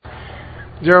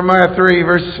Jeremiah 3,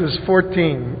 verses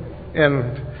 14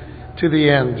 and to the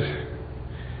end.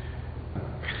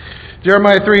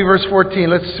 Jeremiah 3, verse 14.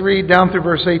 Let's read down through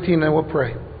verse 18 and we'll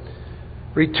pray.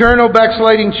 Return, O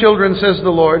backsliding children, says the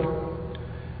Lord,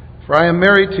 for I am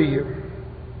married to you.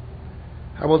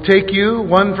 I will take you,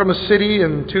 one from a city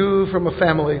and two from a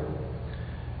family,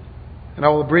 and I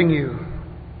will bring you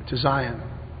to Zion.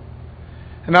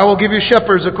 And I will give you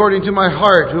shepherds according to my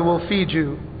heart, who will feed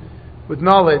you with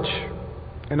knowledge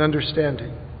and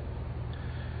understanding.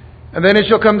 And then it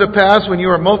shall come to pass, when you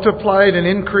are multiplied and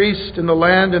increased in the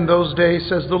land in those days,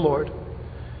 says the Lord,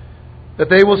 that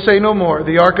they will say no more,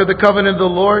 the ark of the covenant of the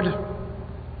Lord,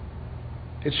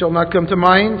 it shall not come to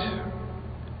mind,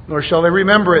 nor shall they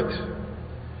remember it,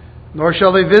 nor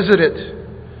shall they visit it,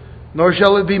 nor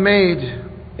shall it be made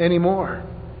any more.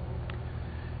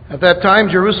 At that time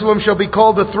Jerusalem shall be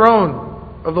called the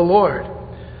throne of the Lord,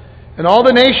 and all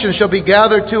the nations shall be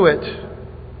gathered to it,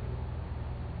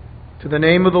 to the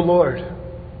name of the Lord,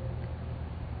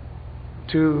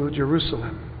 to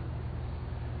Jerusalem.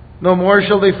 No more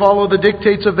shall they follow the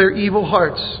dictates of their evil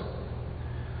hearts.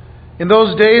 In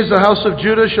those days the house of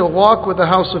Judah shall walk with the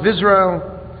house of Israel,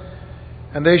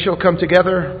 and they shall come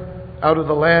together out of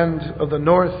the land of the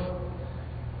north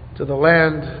to the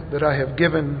land that I have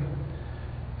given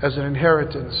as an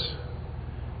inheritance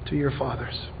to your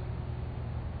fathers.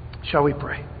 Shall we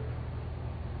pray?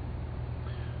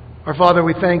 Our Father,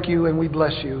 we thank you and we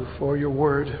bless you for your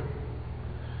word.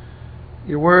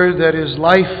 Your word that is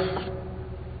life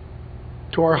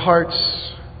to our hearts.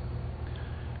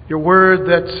 Your word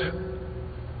that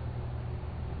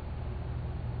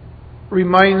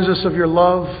reminds us of your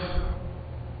love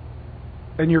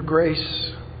and your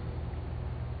grace.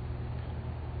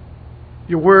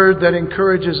 Your word that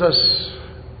encourages us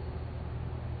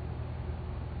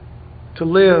to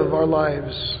live our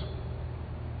lives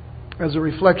as a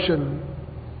reflection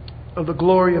of the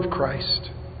glory of Christ.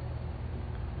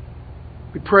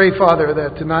 We pray, Father,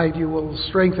 that tonight you will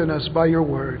strengthen us by your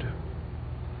word.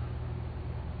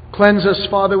 Cleanse us,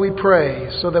 Father, we pray,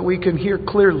 so that we can hear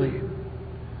clearly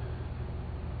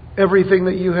everything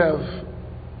that you have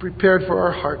prepared for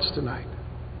our hearts tonight.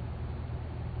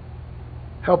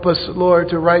 Help us, Lord,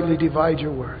 to rightly divide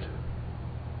your word,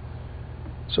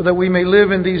 so that we may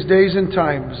live in these days and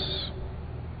times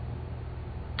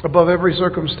above every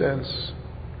circumstance,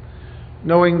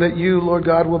 knowing that you, Lord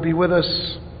God, will be with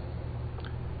us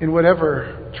in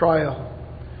whatever trial,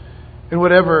 in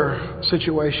whatever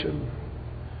situation,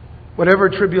 whatever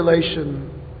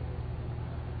tribulation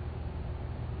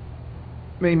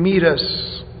may meet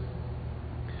us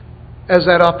as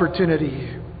that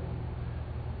opportunity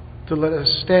to let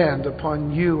us stand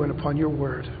upon you and upon your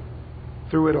word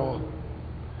through it all.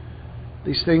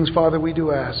 These things, Father, we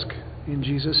do ask in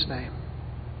Jesus' name.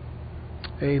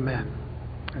 Amen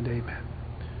and amen.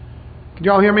 Can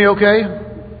you all hear me okay?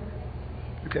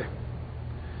 Okay.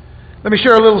 Let me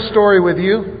share a little story with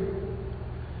you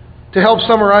to help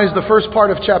summarize the first part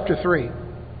of chapter 3,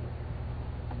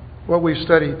 what we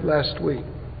studied last week.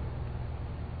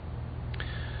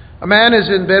 A man is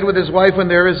in bed with his wife when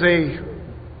there is a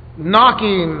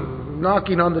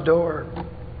knocking on the door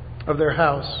of their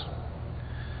house.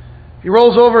 He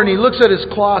rolls over and he looks at his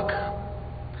clock,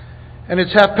 and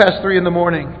it's 3:30 in the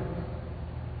morning.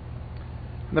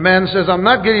 The man says, "I'm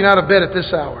not getting out of bed at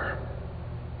this hour."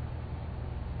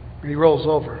 And he rolls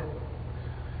over.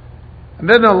 And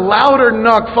then a louder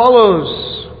knock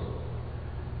follows.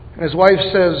 And his wife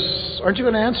says, "Aren't you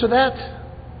going to answer that?"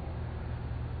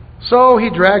 So he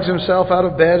drags himself out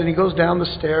of bed and he goes down the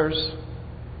stairs.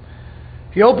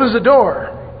 He opens the door,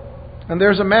 and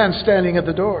there's a man standing at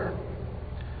the door.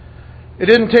 It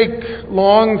didn't take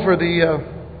long for the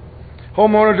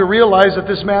homeowner to realize that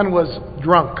this man was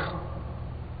drunk.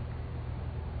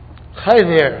 "Hi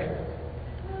there,"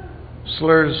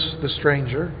 slurs the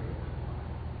stranger.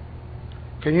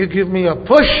 "Can you give me a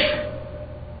push?"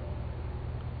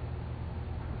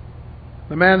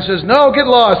 The man says, "No, get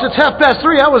lost. It's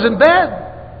 3:30. I was in bed."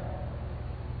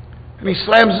 And he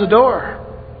slams the door.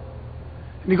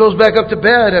 And he goes back up to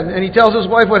bed and he tells his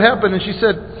wife what happened. And she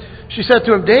said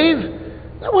to him, "Dave,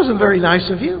 that wasn't very nice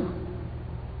of you.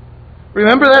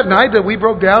 Remember that night that we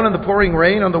broke down in the pouring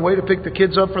rain on the way to pick the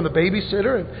kids up from the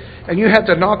babysitter, and you had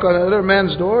to knock on another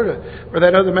man's door or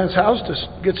that other man's house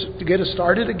to get us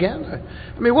started again?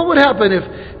 I mean, what would happen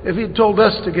if he told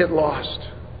us to get lost?"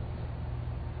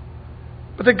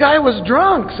 "But the guy was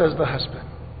drunk," says the husband.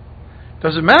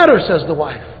 "Doesn't matter," says the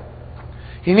wife.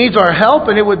 "He needs our help,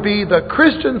 and it would be the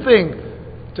Christian thing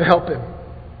to help him."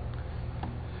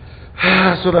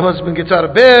 So the husband gets out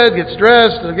of bed, gets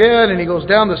dressed again, and he goes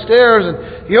down the stairs,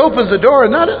 and he opens the door,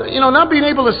 and not being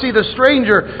able to see the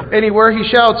stranger anywhere, he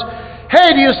shouts, "Hey,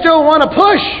 do you still want to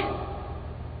push?"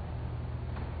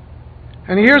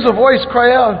 And he hears a voice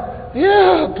cry out,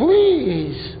 "Yeah,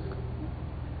 please."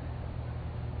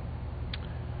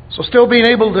 So still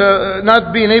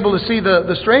not being able to see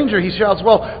the stranger, he shouts,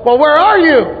 well, where are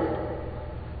you?"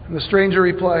 And the stranger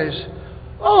replies,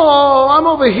 "Oh, I'm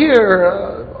over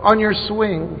here on your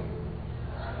swing."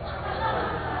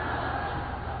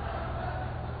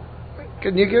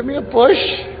 "Can you give me a push?"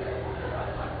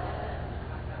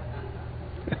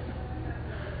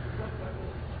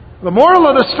 The moral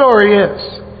of the story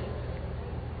is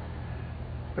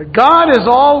that God is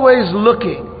always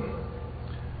looking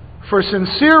for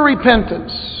sincere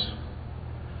repentance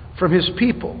from His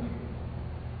people,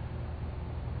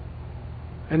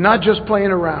 and not just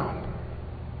playing around.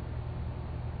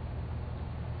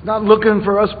 Not looking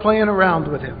for us playing around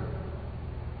with Him.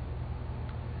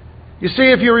 You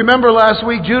see, if you remember last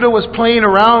week, Judah was playing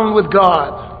around with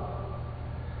God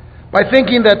by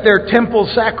thinking that their temple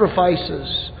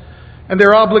sacrifices and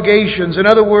their obligations, in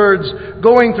other words,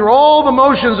 going through all the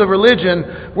motions of religion,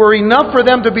 were enough for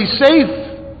them to be safe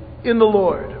in the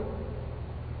Lord.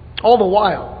 All the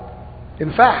while,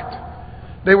 in fact,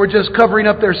 they were just covering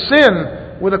up their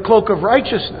sin with a cloak of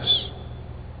righteousness.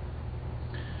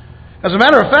 As a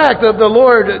matter of fact, the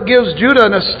Lord gives Judah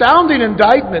an astounding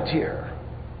indictment here.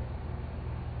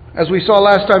 As we saw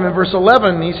last time in verse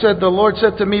 11, He said, "The Lord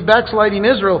said to me, backsliding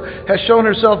Israel has shown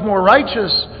herself more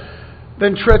righteous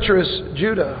than treacherous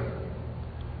Judah."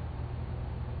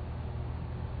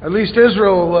 At least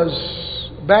Israel was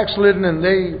backslidden and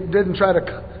they didn't try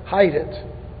to hide it.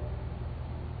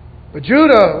 But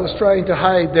Judah was trying to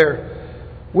hide their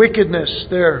wickedness,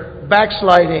 their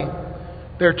backsliding,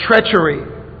 their treachery.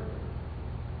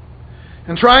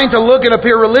 And trying to look and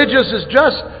appear religious is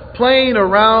just playing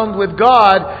around with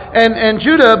God. And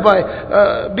Judah,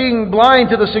 by being blind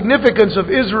to the significance of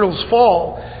Israel's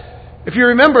fall. If you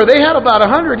remember, they had about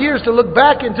 100 years to look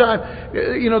back in time,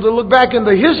 to look back in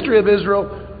the history of Israel,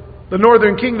 the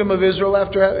northern kingdom of Israel,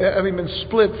 after having been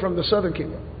split from the southern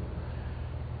kingdom.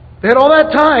 They had all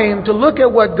that time to look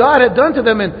at what God had done to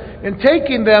them in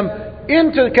taking them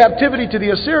into captivity to the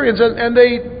Assyrians, and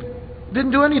they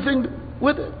didn't do anything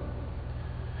with it.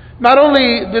 Not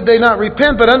only did they not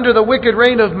repent, but under the wicked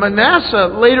reign of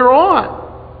Manasseh later on,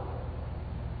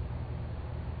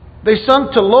 they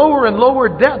sunk to lower and lower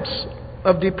depths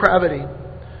of depravity.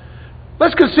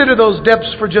 Let's consider those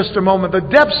depths for just a moment. The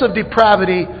depths of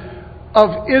depravity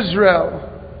of Israel.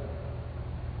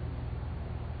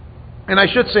 And I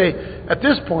should say, at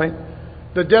this point,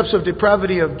 the depths of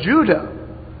depravity of Judah,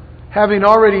 having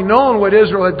already known what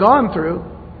Israel had gone through.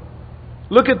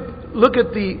 Look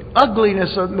at the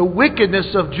ugliness and the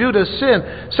wickedness of Judah's sin.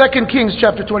 2 Kings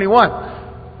chapter 21.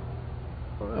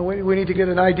 We need to get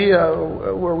an idea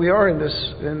where we are in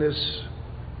this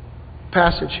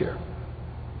passage here.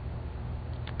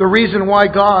 The reason why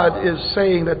God is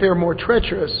saying that they're more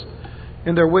treacherous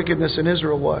in their wickedness than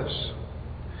Israel was.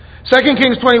 2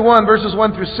 Kings 21 verses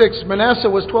 1 through 6. Manasseh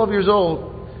was 12 years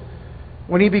old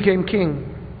when he became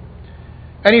king.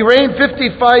 And he reigned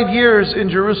 55 years in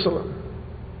Jerusalem.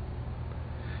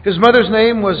 His mother's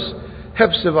name was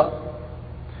Hephzibah.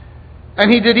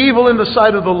 And he did evil in the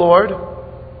sight of the Lord,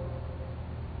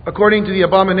 according to the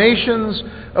abominations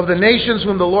of the nations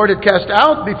whom the Lord had cast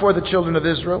out before the children of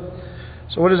Israel.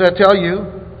 So what does that tell you?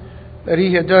 That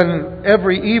he had done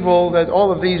every evil that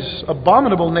all of these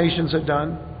abominable nations had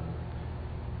done,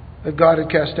 that God had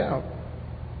cast out.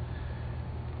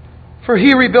 For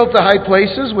he rebuilt the high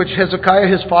places which Hezekiah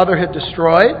his father had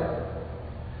destroyed.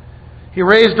 He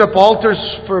raised up altars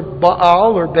for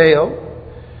Baal or Baal,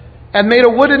 and made a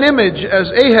wooden image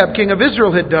as Ahab king of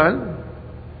Israel had done.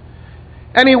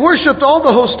 And he worshipped all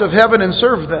the host of heaven and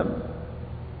served them.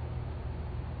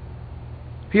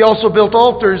 He also built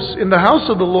altars in the house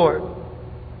of the Lord.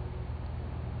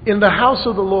 In the house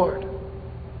of the Lord.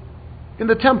 In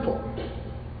the temple.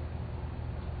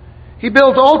 He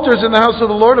built altars in the house of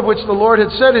the Lord, of which the Lord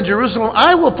had said in Jerusalem,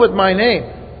 I will put my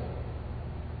name.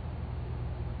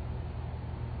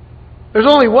 There's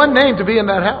only one name to be in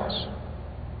that house.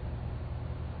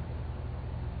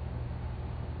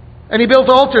 And he built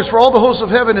altars for all the hosts of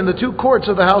heaven in the two courts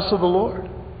of the house of the Lord.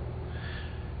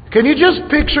 Can you just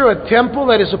picture a temple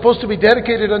that is supposed to be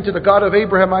dedicated unto the God of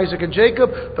Abraham, Isaac, and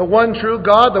Jacob, the one true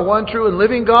God, the one true and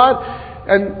living God?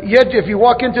 And yet if you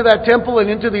walk into that temple and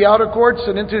into the outer courts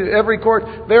and into every court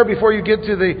there before you get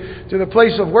to the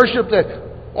place of worship, that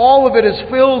all of it is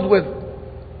filled with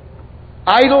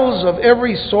idols of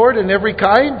every sort and every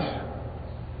kind.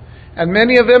 And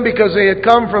many of them, because they had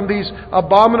come from these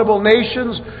abominable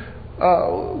nations,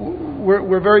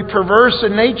 were very perverse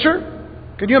in nature.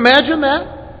 Can you imagine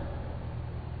that?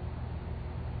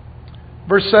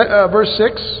 Verse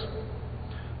 6.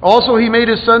 Also he made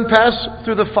his son pass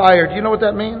through the fire. Do you know what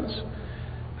that means?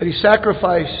 That he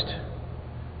sacrificed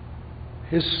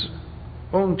his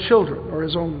own children, or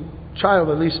his own child,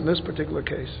 at least in this particular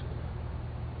case,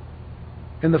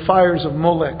 in the fires of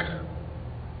Molech.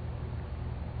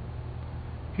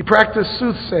 He practiced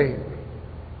soothsaying.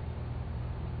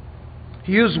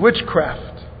 He used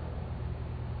witchcraft.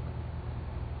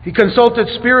 He consulted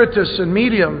spiritists and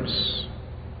mediums.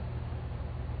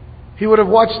 He would have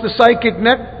watched the Psychic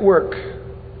Network,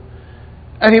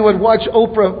 and he would watch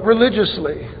Oprah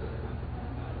religiously.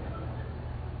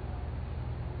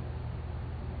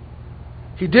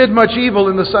 He did much evil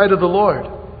in the sight of the Lord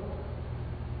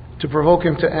to provoke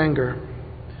Him to anger.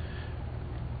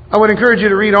 I would encourage you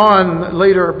to read on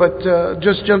later, but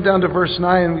just jump down to verse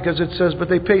 9, because it says, "But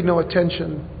they paid no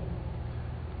attention.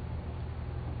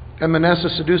 And Manasseh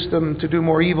seduced them to do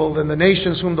more evil than the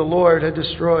nations whom the Lord had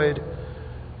destroyed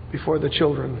before the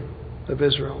children of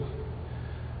Israel."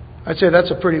 I'd say that's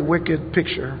a pretty wicked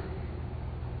picture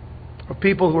of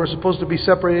people who are supposed to be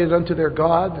separated unto their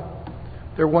God,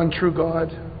 their one true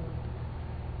God,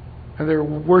 and they're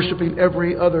worshiping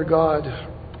every other god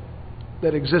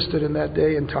that existed in that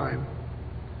day and time.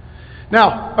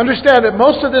 Now, understand that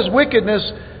most of this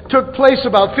wickedness took place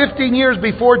about 15 years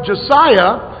before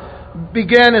Josiah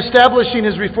began establishing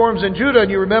his reforms in Judah.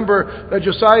 And you remember that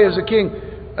Josiah is a king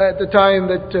at the time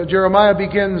that Jeremiah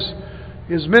begins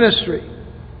his ministry.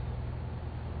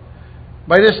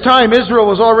 By this time, Israel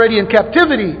was already in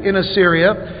captivity in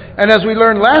Assyria. And as we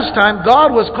learned last time,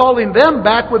 God was calling them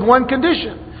back with one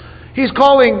condition. He's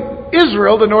calling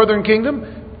Israel, the northern kingdom,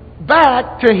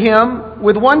 back to Him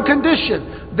with one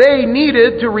condition. They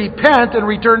needed to repent and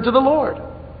return to the Lord.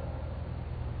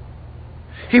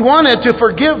 He wanted to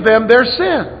forgive them their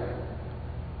sin.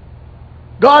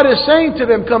 God is saying to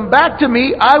them, "Come back to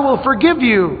me, I will forgive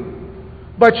you.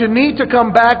 But you need to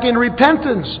come back in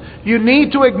repentance. You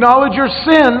need to acknowledge your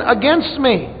sin against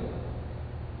me."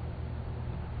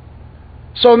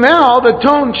 So now the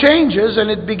tone changes,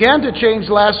 and it began to change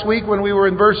last week when we were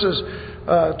in verses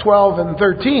 12 and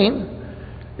 13.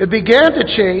 It began to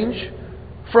change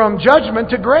from judgment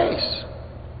to grace.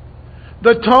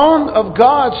 The tone of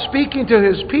God speaking to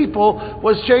His people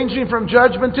was changing from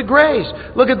judgment to grace.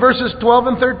 Look at verses 12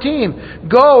 and 13.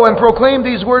 "Go and proclaim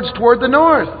these words toward the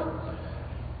north."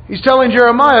 He's telling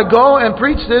Jeremiah, "Go and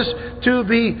preach this to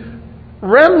the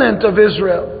remnant of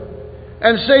Israel,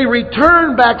 and say,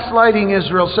 'Return, backsliding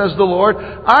Israel, says the Lord.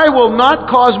 I will not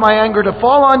cause my anger to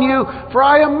fall on you, for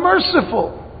I am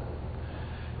merciful.'"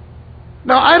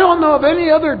 Now, I don't know of any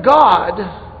other God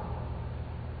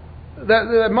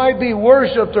that might be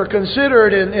worshipped or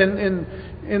considered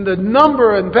in the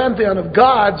number and pantheon of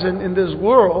gods in this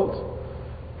world,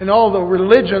 in all the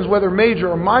religions, whether major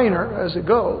or minor, as it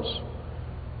goes,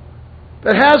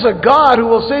 that has a God who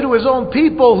will say to His own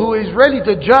people, who He's ready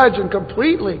to judge and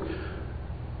completely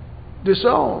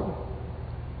disown,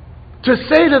 to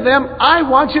say to them, "I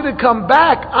want you to come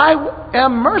back. I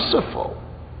am merciful."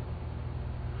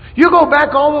 You go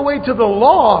back all the way to the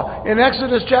law in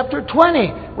Exodus chapter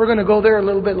 20. We're going to go there a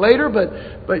little bit later,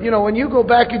 but you know, when you go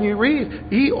back and you read,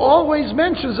 He always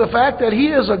mentions the fact that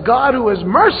He is a God who is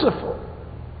merciful.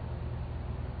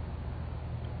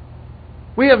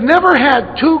 We have never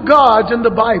had two gods in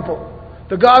the Bible.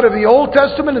 The God of the Old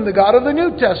Testament and the God of the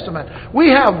New Testament.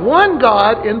 We have one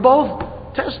God in both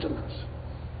Testaments.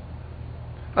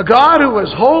 A God who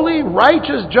is holy,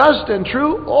 righteous, just, and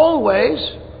true always.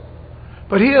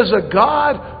 But He is a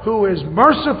God who is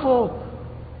merciful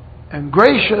and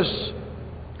gracious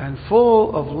and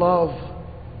full of love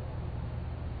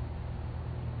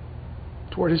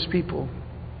toward His people,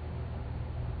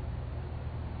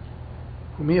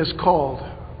 whom He has called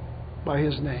by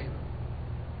His name.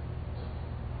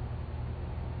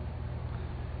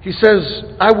 He says,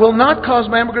 "I will not cause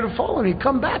my anger to fall on you.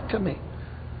 Come back to me.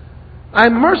 I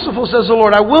am merciful, says the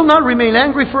Lord. I will not remain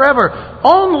angry forever.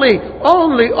 Only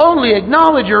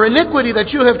acknowledge your iniquity,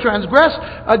 that you have transgressed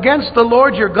against the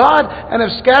Lord your God, and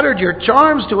have scattered your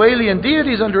charms to alien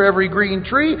deities under every green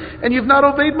tree, and you've not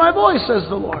obeyed my voice, says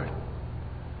the Lord."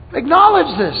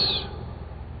 Acknowledge this.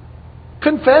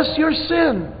 Confess your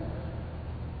sin.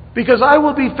 Because I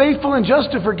will be faithful and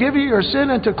just to forgive you your sin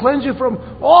and to cleanse you from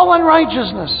all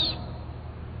unrighteousness.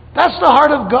 That's the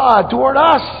heart of God toward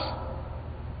us.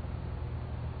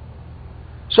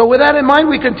 So with that in mind,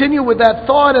 we continue with that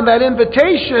thought and that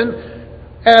invitation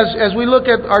As we look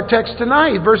at our text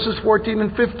tonight, verses 14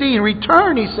 and 15.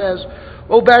 Return, he says,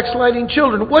 O backsliding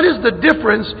children. What is the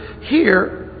difference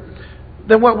here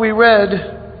than what we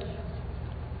read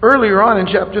earlier on in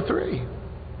chapter 3?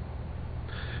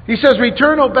 He says,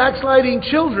 return, O backsliding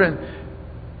children.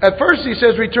 At first he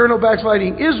says, return, O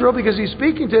backsliding Israel, because he's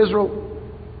speaking to Israel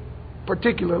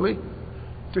particularly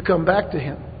to come back to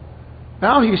him.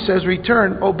 Now he says,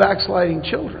 return, O backsliding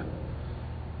children.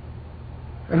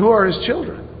 And who are his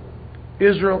children?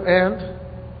 Israel and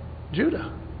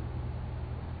Judah.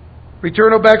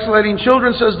 Return, O backsliding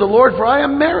children, says the Lord, for I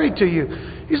am married to you.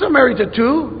 He's not married to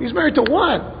two, he's married to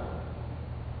one.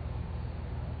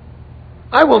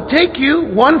 I will take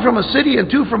you, one from a city and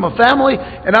two from a family,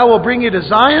 and I will bring you to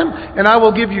Zion, and I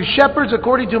will give you shepherds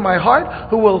according to my heart,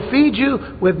 who will feed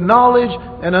you with knowledge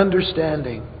and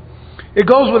understanding. It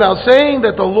goes without saying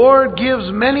that the Lord gives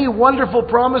many wonderful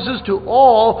promises to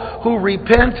all who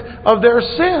repent of their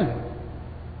sin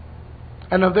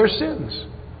and of their sins.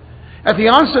 At the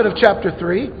onset of chapter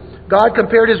 3, God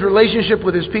compared his relationship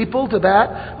with his people to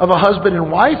that of a husband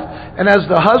and wife. And as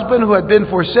the husband who had been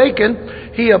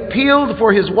forsaken, he appealed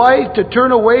for his wife to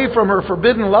turn away from her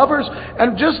forbidden lovers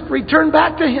and just return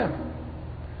back to him.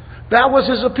 That was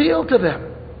his appeal to them.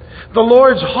 The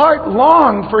Lord's heart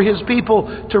longed for his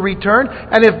people to return,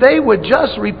 and if they would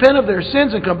just repent of their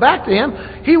sins and come back to him,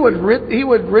 he would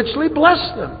richly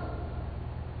bless them.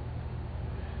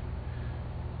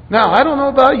 Now, I don't know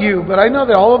about you, but I know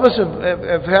that all of us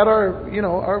have had our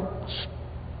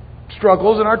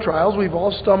struggles and our trials. We've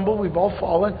all stumbled, we've all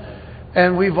fallen,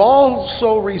 and we've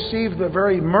also received the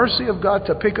very mercy of God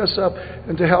to pick us up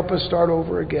and to help us start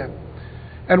over again.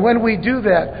 And when we do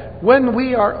that, when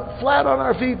we are flat on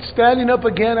our feet, standing up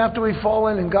again after we've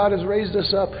fallen and God has raised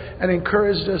us up and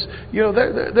encouraged us,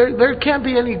 there can't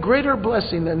be any greater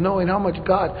blessing than knowing how much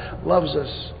God loves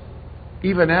us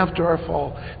even after our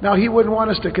fall. Now, he wouldn't want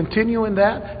us to continue in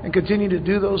that and continue to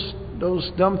do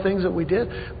those dumb things that we did.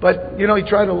 But, he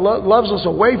tried to loves us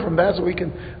away from that so we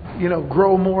can,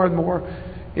 grow more and more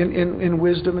in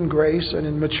wisdom and grace and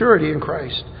in maturity in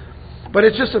Christ. But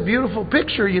it's just a beautiful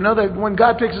picture, that when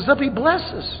God picks us up, he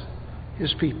blesses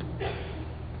his people.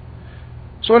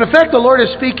 So in effect, the Lord is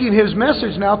speaking his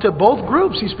message now to both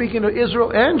groups. He's speaking to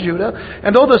Israel and Judah.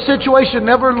 And though the situation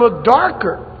never looked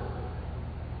darker,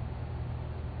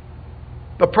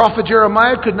 the prophet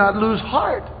Jeremiah could not lose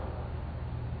heart.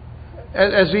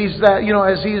 As he's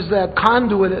that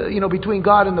conduit, between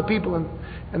God and the people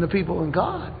and the people and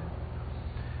God.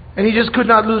 And he just could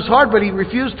not lose heart, but he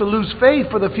refused to lose faith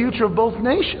for the future of both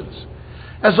nations.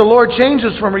 As the Lord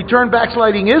changes from return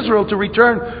backsliding Israel to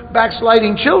return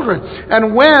backsliding children.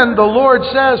 And when the Lord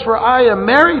says, for I am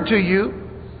married to you,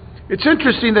 it's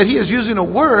interesting that he is using a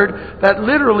word that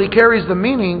literally carries the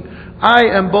meaning, I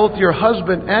am both your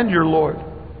husband and your Lord.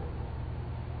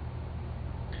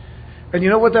 And you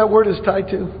know what that word is tied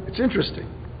to? It's interesting.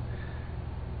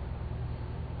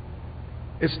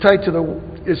 It's tied to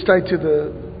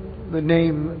the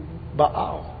name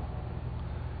Baal,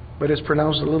 but it's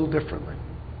pronounced a little differently.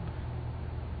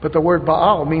 But the word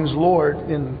Baal means Lord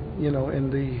in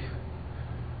the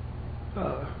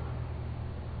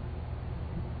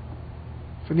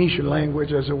Phoenician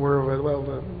language, as it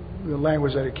were, the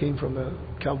language that it came from, the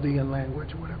Chaldean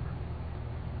language, or whatever.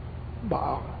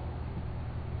 Baal.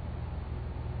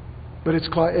 But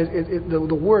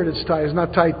the word is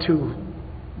not tied to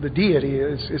the deity.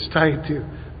 It's tied to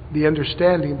the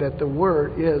understanding that the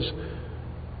word is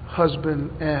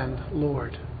husband and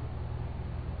Lord.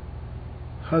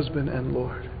 Husband and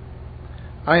Lord.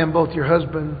 I am both your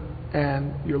husband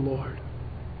and your Lord.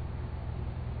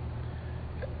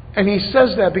 And he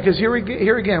says that because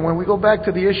here again, when we go back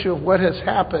to the issue of what has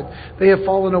happened, they have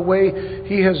fallen away.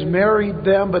 He has married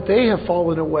them, but they have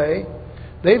fallen away.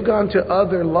 They've gone to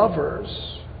other lovers.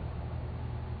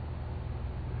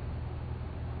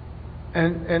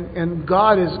 And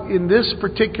God is, in this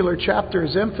particular chapter,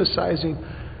 is emphasizing,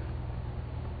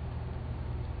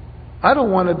 I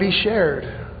don't want to be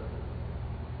shared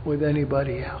with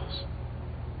anybody else.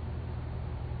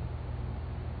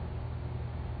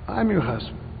 I'm your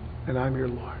husband and I'm your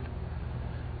Lord.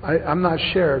 I'm not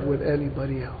shared with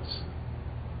anybody else.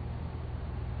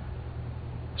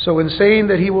 So in saying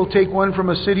that he will take one from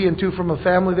a city and two from a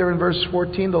family, there in verse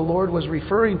 14, the Lord was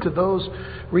referring to those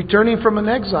returning from an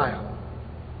exile.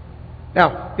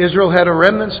 Now, Israel had a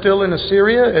remnant still in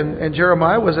Assyria, and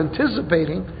Jeremiah was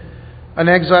anticipating an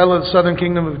exile of the southern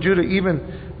kingdom of Judah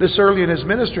even this early in his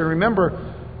ministry.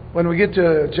 Remember, when we get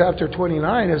to chapter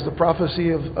 29, is the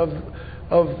prophecy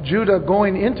of Judah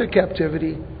going into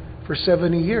captivity for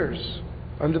 70 years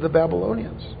under the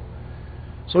Babylonians.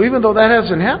 So even though that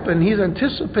hasn't happened, He's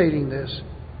anticipating this.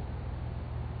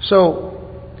 So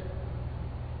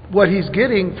what He's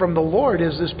getting from the Lord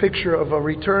is this picture of a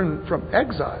return from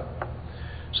exile.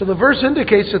 So the verse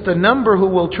indicates that the number who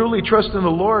will truly trust in the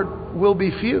Lord will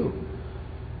be few.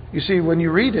 You see, when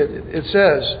you read it, it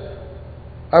says,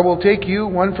 I will take you,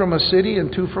 one from a city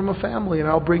and two from a family, and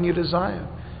I'll bring you to Zion.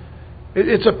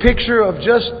 It's a picture of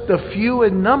just the few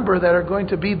in number that are going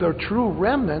to be the true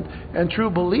remnant and true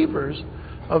believers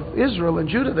of Israel and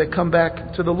Judah that come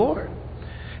back to the Lord.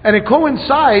 And it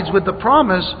coincides with the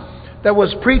promise that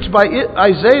was preached by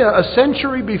Isaiah a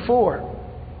century before.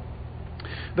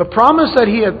 The promise that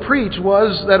he had preached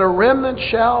was that a remnant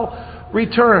shall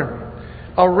return.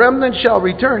 A remnant shall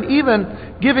return,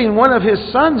 even giving one of his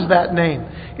sons that name.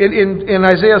 In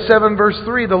Isaiah 7 verse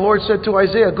 3, the Lord said to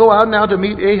Isaiah, go out now to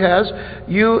meet Ahaz,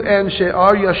 you and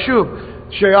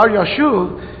Shear-Yashub.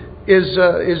 Shear-Yashub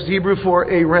is Hebrew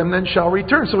for a remnant shall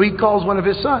return. So he calls one of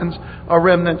his sons, a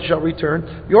remnant shall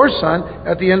return. Your son,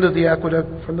 at the end of the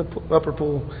aqueduct from the upper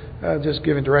pool, just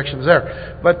giving directions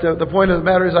there. But the point of the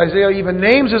matter is Isaiah even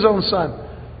names his own son,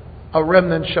 a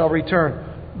remnant shall return.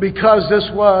 Because this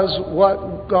was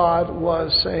what God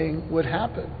was saying would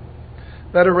happen.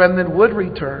 That a remnant would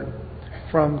return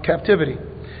from captivity.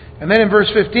 And then in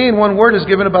verse 15, one word is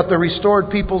given about the restored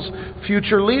people's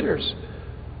future leaders.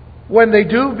 When they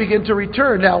do begin to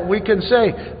return. Now, we can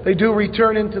say they do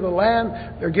return into the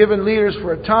land. They're given leaders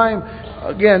for a time.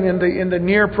 Again, in the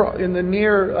near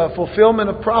fulfillment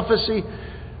of prophecy,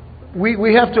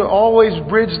 we have to always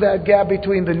bridge that gap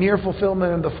between the near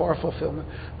fulfillment and the far fulfillment.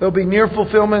 There'll be near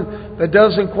fulfillment that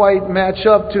doesn't quite match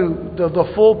up to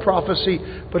the full prophecy,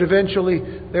 but eventually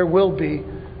there will be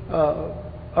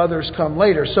others come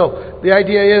later. So the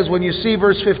idea is when you see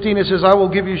verse 15, it says, I will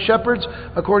give you shepherds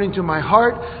according to my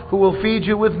heart, who will feed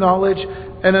you with knowledge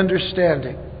and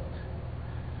understanding.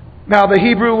 Now, the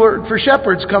Hebrew word for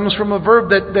shepherds comes from a verb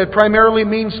that primarily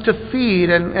means to feed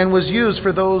and was used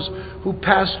for those who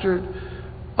pastured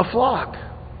a flock.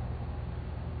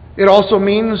 It also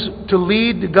means to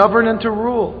lead, to govern, and to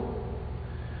rule.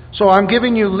 So I'm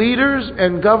giving you leaders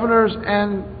and governors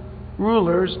and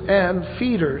rulers and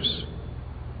feeders.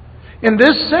 In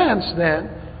this sense, then,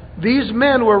 these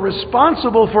men were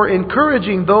responsible for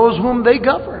encouraging those whom they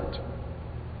governed.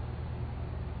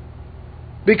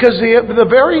 Because the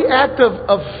very act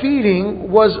of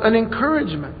feeding was an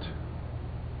encouragement.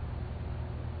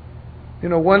 You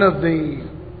know, one of the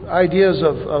ideas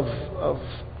of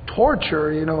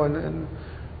torture, you know,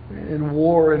 in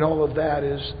war and all of that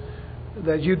is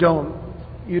that you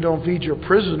don't feed your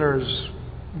prisoners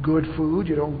good food.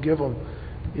 You don't give them,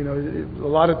 you know, a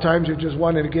lot of times you just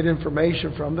wanted to get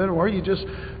information from them, or you just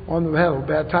want them to have a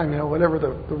bad time, you know, whatever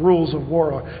the rules of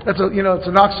war are. It's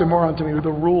an oxymoron to me, the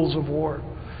rules of war.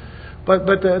 But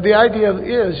the idea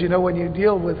is, you know, when you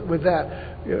deal with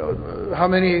that, you know, how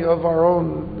many of our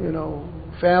own, you know,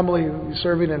 family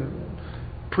serving in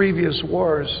previous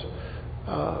wars,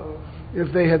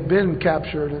 if they had been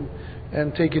captured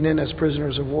and taken in as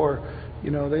prisoners of war, you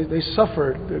know, they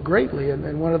suffered greatly.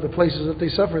 And one of the places that they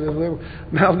suffered was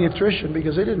malnutrition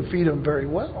because they didn't feed them very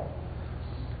well.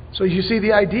 So you see,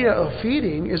 the idea of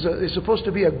feeding is supposed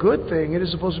to be a good thing. It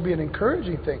is supposed to be an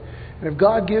encouraging thing. And if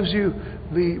God gives you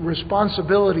the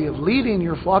responsibility of leading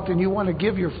your flock, then you want to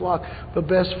give your flock the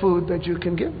best food that you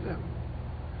can give them.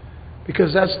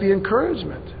 Because that's the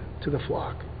encouragement to the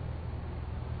flock.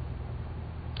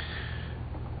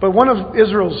 But one of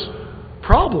Israel's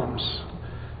problems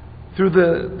through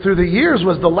the years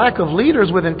was the lack of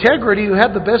leaders with integrity who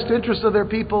had the best interest of their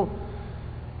people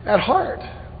at heart.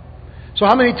 So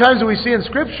how many times do we see in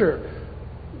Scripture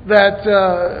that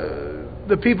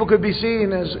the people could be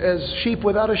seen as sheep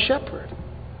without a shepherd?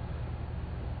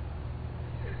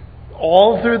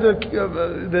 All through the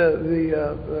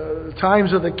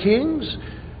times of the kings,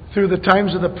 through the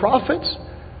times of the prophets,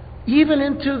 even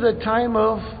into the time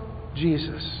of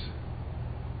Jesus,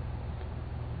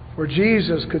 where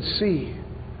Jesus could see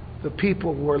the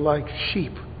people were like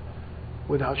sheep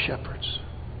without shepherds.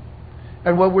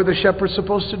 And what were the shepherds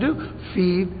supposed to do?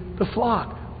 Feed the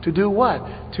flock. To do what?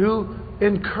 To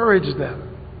encourage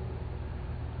them.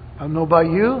 I don't know about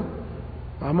you.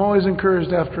 I'm always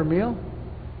encouraged after a meal.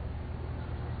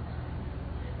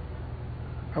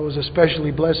 I was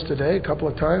especially blessed today a couple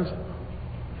of times.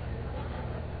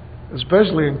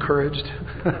 Especially encouraged.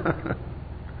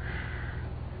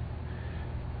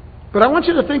 But I want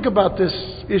you to think about this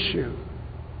issue.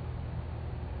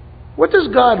 What does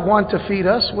God want to feed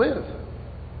us with?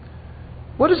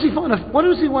 What does He want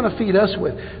to feed us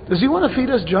with? Does He want to feed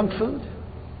us junk food?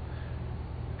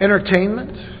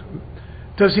 Entertainment?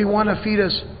 Does He want to feed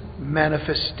us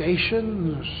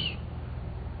manifestations.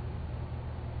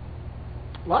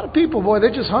 A lot of people, boy,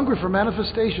 they're just hungry for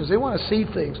manifestations. They want to see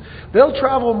things. They'll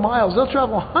travel miles. They'll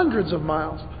travel hundreds of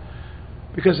miles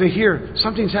because they hear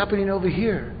something's happening over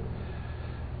here.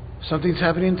 Something's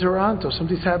happening in Toronto.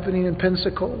 Something's happening in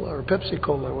Pensacola or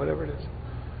Pepsi-Cola or whatever it is.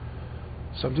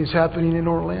 Something's happening in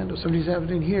Orlando. Something's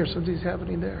happening here. Something's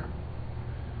happening there.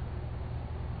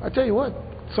 I tell you what,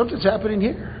 something's happening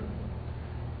here.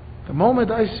 The moment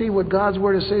I see what God's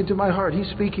Word is saying to my heart, He's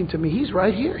speaking to me. He's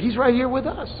right here. He's right here with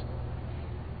us.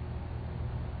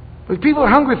 But people are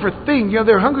hungry for things.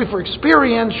 They're hungry for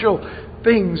experiential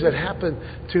things that happen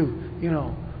to,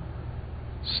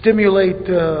 stimulate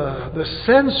the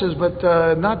senses, but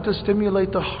not to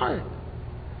stimulate the heart.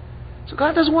 So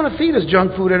God doesn't want to feed us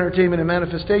junk food, entertainment, and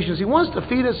manifestations. He wants to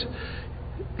feed us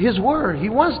His Word. He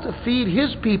wants to feed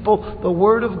His people the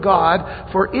Word of God,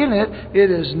 for in it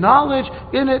is knowledge,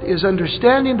 in it is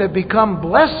understanding that become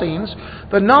blessings.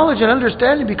 The knowledge and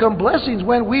understanding become blessings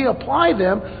when we apply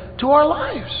them to our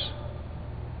lives.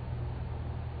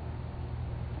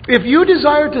 If you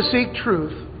desire to seek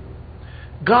truth,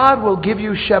 God will give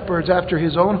you shepherds after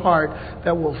His own heart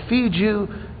that will feed you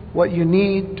what you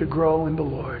need to grow in the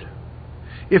Lord.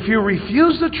 If you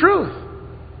refuse the truth,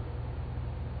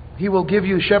 He will give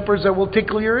you shepherds that will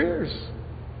tickle your ears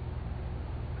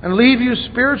and leave you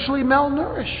spiritually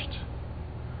malnourished.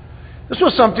 This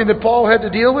was something that Paul had to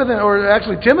deal with, or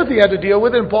actually Timothy had to deal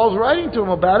with, and Paul's writing to him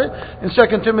about it in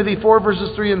 2 Timothy 4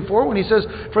 verses 3 and 4 when he says,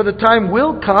 "For the time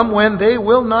will come when they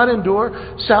will not endure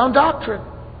sound doctrine,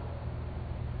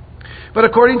 but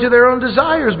according to their own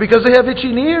desires, because they have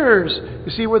itching ears."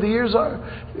 You see where the ears are?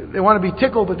 They want to be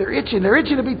tickled, but they're itching. They're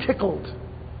itching to be tickled.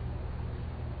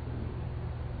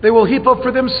 They will heap up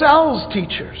for themselves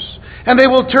teachers, and they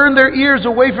will turn their ears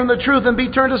away from the truth and be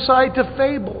turned aside to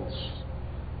fables.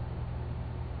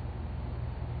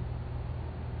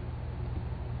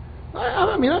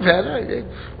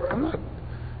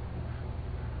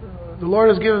 The Lord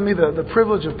has given me the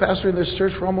privilege of pastoring this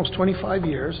church for almost 25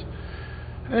 years.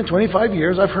 And in 25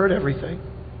 years, I've heard everything.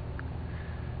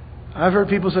 I've heard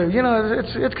people say,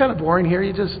 it's kind of boring here.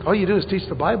 All you do is teach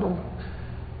the Bible.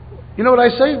 You know what I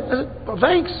say? I said, well,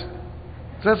 thanks.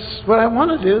 That's what I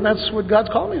want to do. That's what God's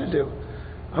called me to do.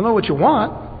 I don't know what you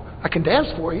want. I can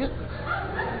dance for you.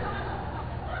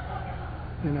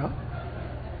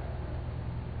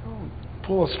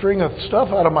 Pull a string of stuff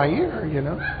out of my ear,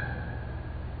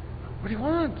 What do you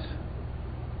want?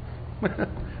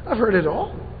 I've heard it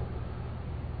all.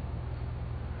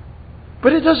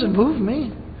 But it doesn't move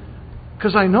me,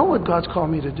 because I know what God's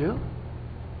called me to do.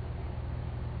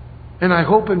 And I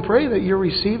hope and pray that you're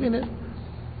receiving it.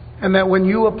 And that when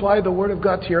you apply the Word of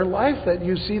God to your life, that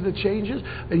you see the changes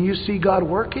and you see God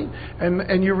working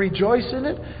and you rejoice in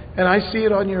it. And I see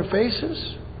it on your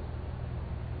faces.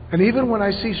 And even when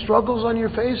I see struggles on your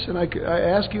face and I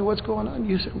ask you what's going on,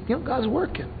 you say, God's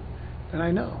working. And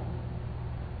I know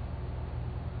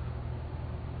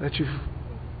that you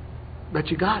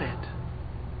got it.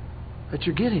 That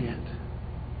you're getting it.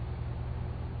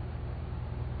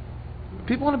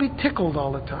 People want to be tickled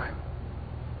all the time.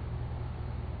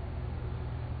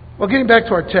 Well, getting back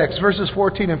to our text, verses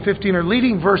 14 and 15 are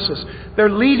leading verses. They're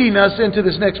leading us into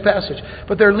this next passage.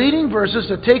 But they're leading verses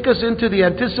to take us into the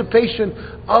anticipation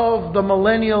of the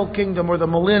millennial kingdom, or the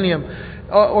millennium,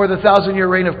 or the 1,000-year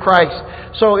reign of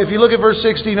Christ. So if you look at verse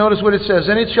 16, notice what it says.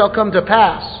 "Then it shall come to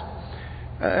pass."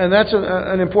 And that's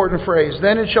an important phrase.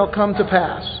 "Then it shall come to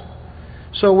pass."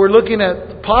 So we're looking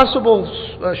at possible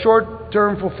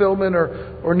short-term fulfillment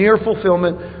or near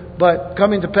fulfillment, but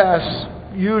coming to pass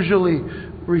usually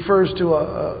refers to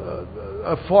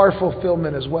a far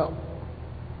fulfillment as well.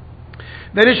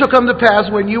 "Then it shall come to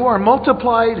pass when you are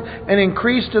multiplied and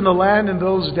increased in the land in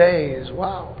those days."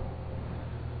 Wow.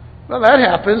 Well, that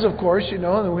happens, of course, we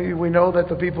know that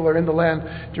the people are in the land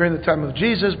during the time of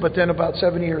Jesus, but then about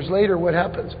 70 years later, what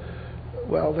happens?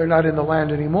 Well, they're not in the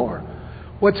land anymore.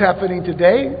 What's happening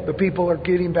today? The people are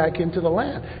getting back into the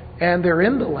land. And they're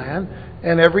in the land.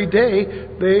 And every day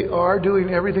they are doing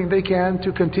everything they can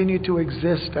to continue to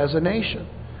exist as a nation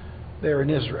there in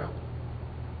Israel.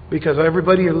 Because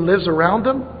everybody who lives around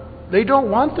them, they don't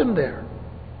want them there.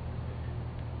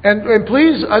 And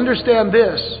please understand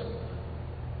this.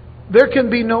 There can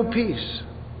be no peace.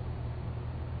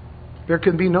 There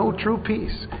can be no true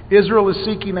peace. Israel is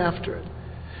seeking after it.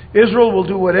 Israel will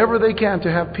do whatever they can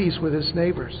to have peace with its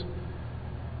neighbors.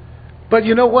 But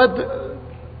you know what?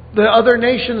 the other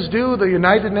nations do. The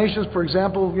United Nations, for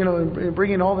example, in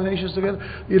bringing all the nations together.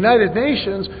 The United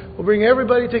Nations will bring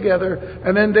everybody together,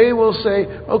 and then they will say,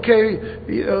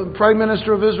 okay, Prime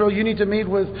Minister of Israel, you need to meet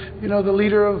with, the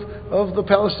leader of the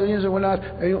Palestinians and whatnot.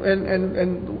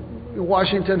 And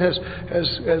Washington has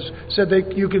said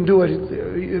that you can do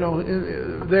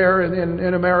it, there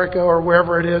in America or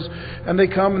wherever it is. And they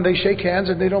come and they shake hands,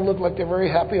 and they don't look like they're very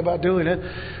happy about doing it.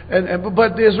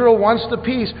 But Israel wants the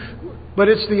peace. But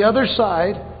it's the other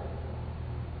side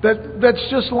that's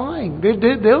just lying. They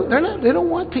don't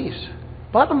want peace.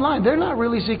 Bottom line, they're not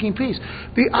really seeking peace.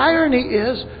 The irony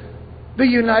is, the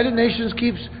United Nations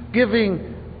keeps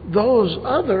giving those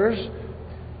others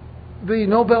the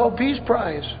Nobel Peace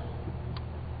Prize.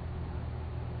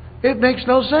 It makes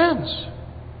no sense.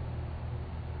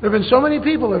 There have been so many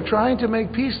people who are trying to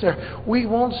make peace there. We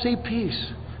won't see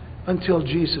peace until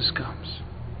Jesus comes.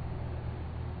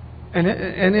 And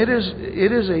it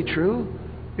is a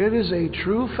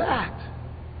true fact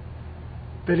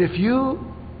that if you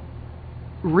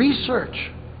research,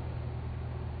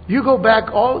 you go back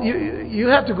you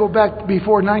have to go back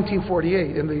before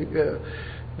 1948 in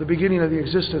the beginning of the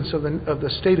existence of the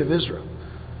state of Israel.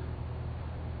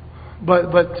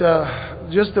 But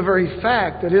just the very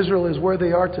fact that Israel is where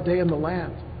they are today in the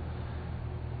land,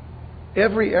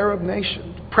 every Arab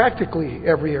nation, practically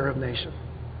every Arab nation,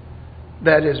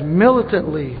 that is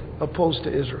militantly opposed to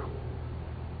Israel,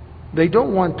 they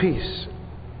don't want peace.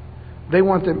 They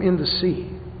want them in the sea.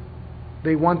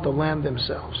 They want the land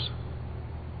themselves.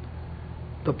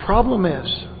 The problem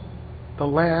is, the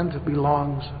land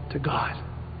belongs to God.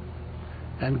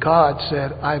 And God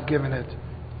said, I've given it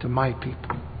to my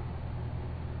people.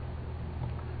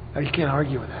 Now, you can't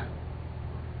argue with that.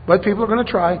 But people are going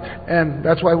to try, and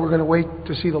that's why we're going to wait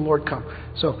to see the Lord come.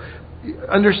 So,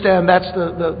 understand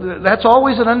that's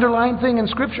always an underlying thing in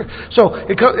Scripture. So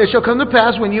it shall come to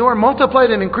pass, when you are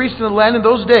multiplied and increased in the land in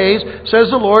those days,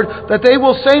 says the Lord, that they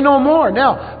will say no more.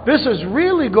 Now, this is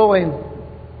really going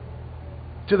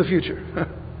to the future.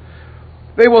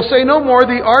 They will say no more,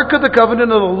 the ark of the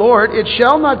covenant of the Lord, it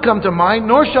shall not come to mind,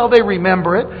 nor shall they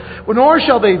remember it, nor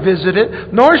shall they visit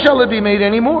it, nor shall it be made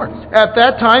any more. At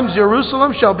that time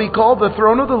Jerusalem shall be called the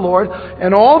throne of the Lord,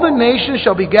 and all the nations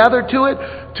shall be gathered to it,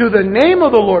 to the name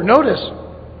of the Lord. Notice,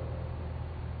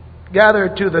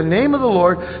 gathered to the name of the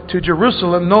Lord, to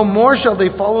Jerusalem. No more shall they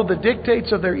follow the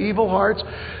dictates of their evil hearts.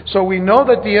 So we know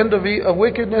that the end of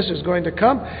wickedness is going to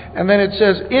come. And then it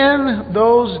says, in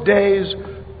those days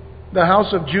the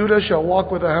house of Judah shall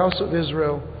walk with the house of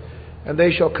Israel, and they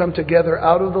shall come together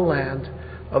out of the land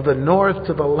of the north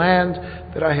to the land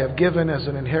that I have given as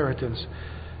an inheritance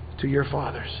to your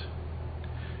fathers.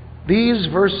 These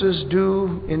verses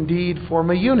do indeed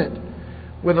form a unit,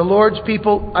 where the Lord's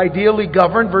people ideally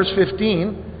govern, verse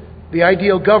 15, the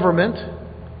ideal government.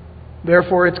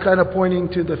 Therefore, it's kind of pointing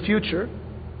to the future.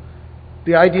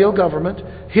 The ideal government.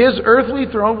 His earthly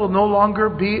throne will no longer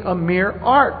be a mere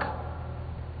ark.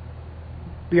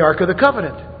 The Ark of the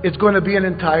Covenant. It's going to be an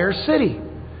entire city.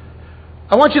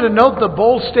 I want you to note the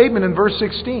bold statement in verse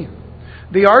 16.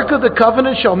 The Ark of the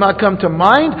Covenant shall not come to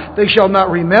mind. They shall not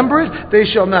remember it. They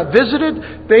shall not visit it.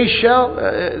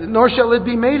 Nor shall it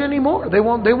be made any more. They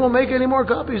won't make any more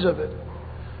copies of it.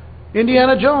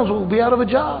 Indiana Jones will be out of a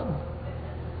job.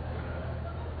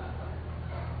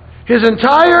 His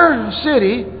entire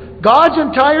city, God's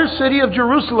entire city of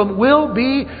Jerusalem, will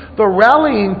be the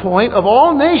rallying point of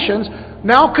all nations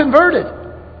now converted.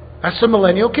 That's the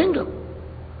millennial kingdom.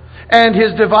 And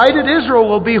His divided Israel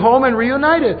will be home and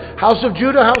reunited. House of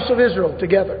Judah, house of Israel,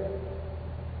 together.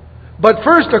 But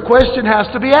first a question has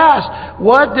to be asked.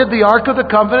 What did the Ark of the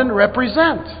Covenant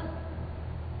represent?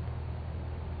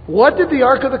 What did the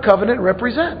Ark of the Covenant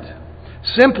represent?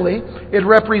 Simply, it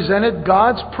represented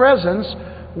God's presence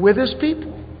with His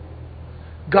people.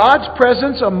 God's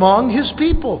presence among His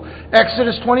people.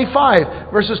 Exodus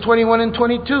 25, verses 21 and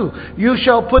 22. You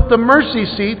shall put the mercy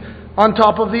seat on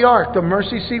top of the ark. The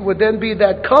mercy seat would then be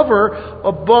that cover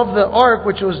above the ark,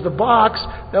 which was the box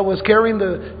that was carrying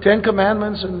the Ten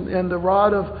Commandments and the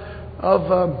rod of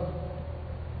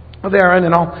Aaron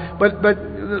and all. But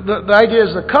the idea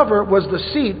is the cover was the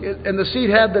seat, and the seat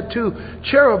had the two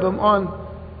cherubim on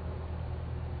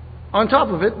top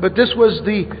of it. But this was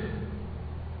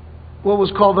what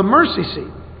was called the mercy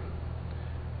seat.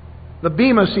 The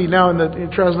bema seat now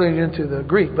translated into the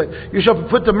Greek. But you shall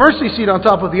put the mercy seat on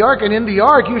top of the ark, and in the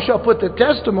ark you shall put the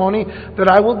testimony that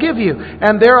I will give you.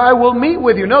 And there I will meet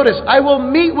with you. Notice, I will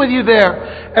meet with you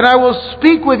there. And I will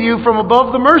speak with you from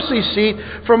above the mercy seat,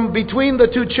 from between the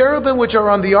two cherubim which are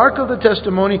on the ark of the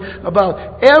testimony,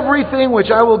 about everything which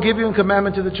I will give you in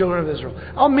commandment to the children of Israel.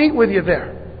 I'll meet with you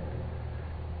there.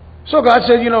 So God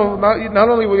said, not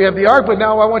only will you have the ark, but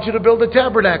now I want you to build a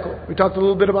tabernacle. We talked a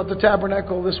little bit about the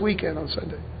tabernacle this weekend on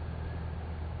Sunday.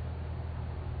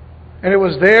 And it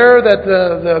was there that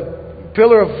the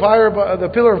pillar of fire, the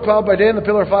pillar of cloud by day and the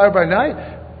pillar of fire by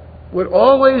night would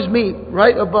always meet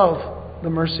right above the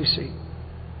mercy seat,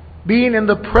 being in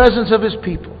the presence of His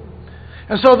people.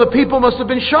 And so the people must have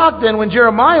been shocked then when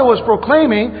Jeremiah was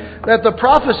proclaiming that the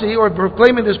prophecy, or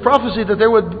proclaiming this prophecy that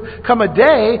there would come a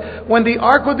day when the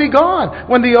ark would be gone,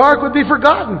 when the ark would be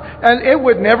forgotten, and it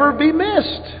would never be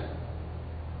missed.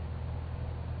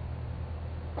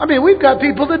 I mean, we've got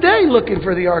people today looking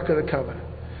for the Ark of the Covenant.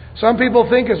 Some people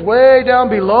think it's way down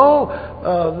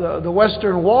below the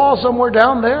western wall, somewhere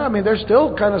down there. I mean, they're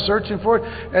still kind of searching for it.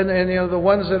 And the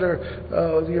ones that are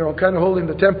kind of holding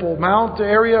the Temple Mount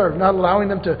area are not allowing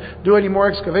them to do any more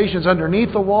excavations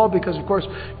underneath the wall because, of course,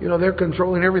 they're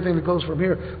controlling everything that goes from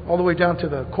here all the way down to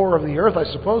the core of the earth, I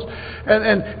suppose.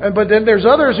 But then there's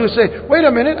others who say, wait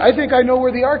a minute, I think I know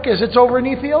where the Ark is. It's over in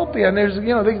Ethiopia. And there's,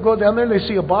 they can go down there and they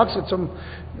see a box that some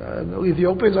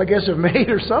Ethiopians, I guess, have made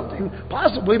or something.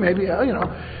 Possibly, maybe,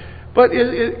 But,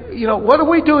 what are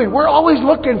we doing? We're always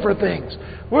looking for things.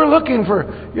 We're looking for,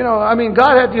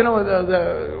 God had,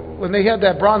 when they had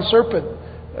that bronze serpent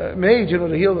made,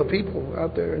 to heal the people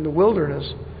out there in the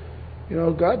wilderness,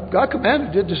 God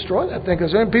commanded to destroy that thing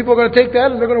because then people are going to take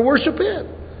that and they're going to worship it.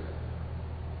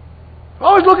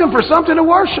 Always looking for something to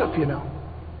worship,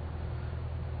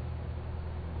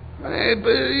 So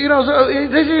you're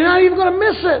not even going to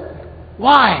miss it.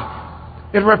 Why?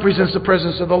 It represents the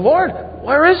presence of the Lord.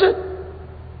 Where is it?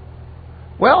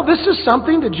 Well, this is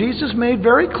something that Jesus made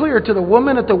very clear to the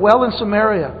woman at the well in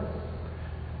Samaria.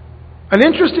 An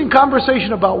interesting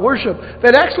conversation about worship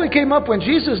that actually came up when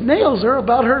Jesus nails her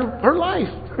about her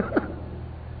life.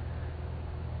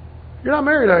 You're not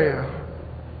married, are you?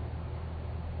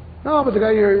 No, but the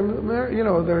guy they're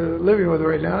living with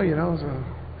right now, so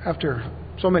after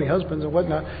so many husbands and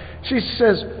whatnot. She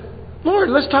says, Lord,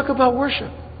 let's talk about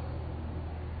worship.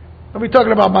 I'll be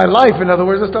talking about my life, in other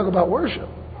words. Let's talk about worship.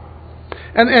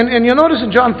 And you'll notice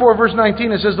in John 4, verse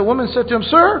 19, it says, the woman said to him,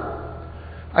 Sir,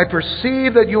 I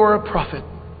perceive that you are a prophet.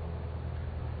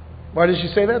 Why did she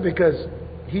say that? Because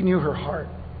he knew her heart.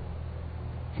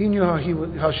 He knew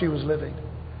how she was living.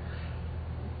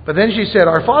 But then she said,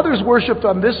 Our fathers worshipped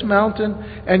on this mountain,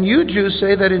 and you Jews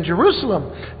say that in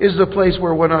Jerusalem is the place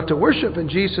where we're not to worship. And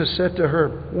Jesus said to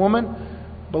her, Woman,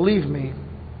 believe me.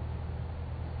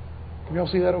 Can you all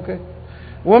see that okay?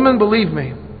 Woman, believe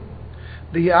me.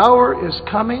 The hour is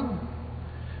coming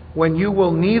when you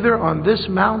will neither on this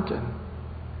mountain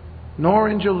nor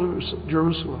in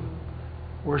Jerusalem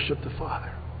worship the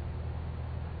Father.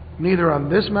 Neither on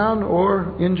this mountain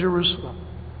or in Jerusalem.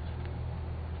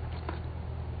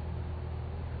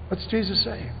 What's Jesus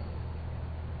saying?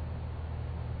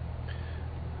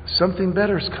 Something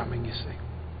better is coming, you see.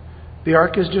 The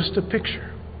ark is just a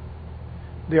picture.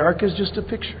 The ark is just a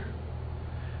picture.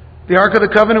 The Ark of the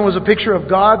Covenant was a picture of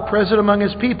God present among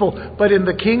His people. But in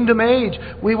the kingdom age,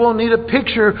 we won't need a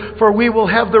picture, for we will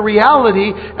have the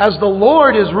reality as the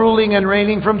Lord is ruling and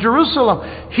reigning from Jerusalem.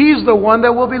 He's the one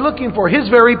that we'll be looking for. His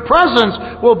very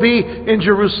presence will be in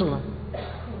Jerusalem.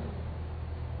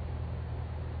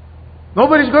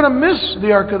 Nobody's going to miss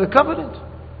the Ark of the Covenant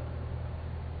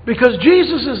because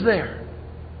Jesus is there.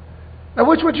 Now,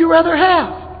 which would you rather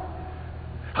have?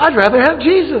 I'd rather have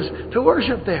Jesus to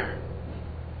worship there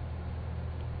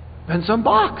than some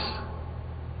box.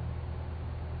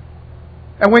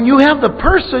 And when you have the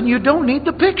person, you don't need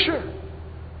the picture.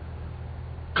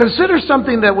 Consider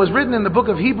something that was written in the book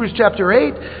of Hebrews chapter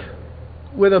 8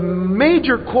 with a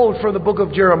major quote from the book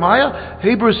of Jeremiah.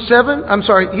 Hebrews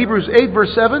 8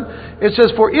 verse 7. It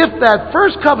says, For if that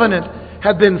first covenant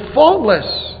had been faultless,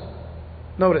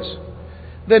 notice,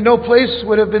 then no place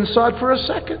would have been sought for a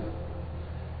second.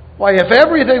 Why, if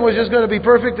everything was just going to be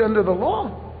perfect under the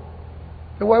law,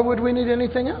 then why would we need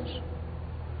anything else?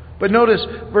 But notice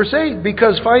verse 8,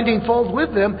 because finding fault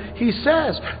with them, he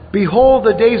says, Behold,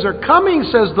 the days are coming,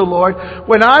 says the Lord,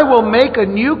 when I will make a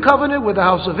new covenant with the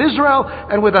house of Israel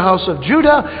and with the house of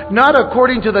Judah, not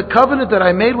according to the covenant that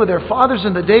I made with their fathers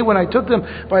in the day when I took them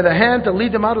by the hand to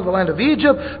lead them out of the land of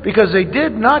Egypt, because they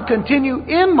did not continue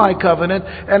in my covenant,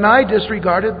 and I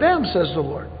disregarded them, says the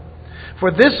Lord. For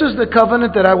this is the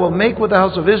covenant that I will make with the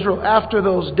house of Israel after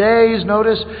those days.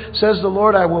 Notice, says the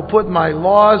Lord, I will put my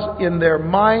laws in their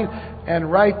mind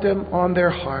and write them on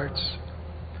their hearts.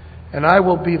 And I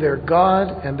will be their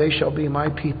God, and they shall be my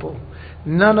people.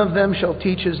 None of them shall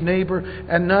teach his neighbor,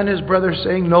 and none his brother,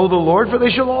 saying, Know the Lord, for they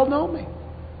shall all know me.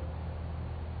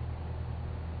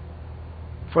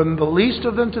 From the least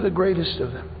of them to the greatest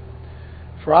of them.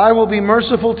 For I will be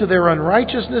merciful to their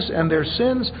unrighteousness and their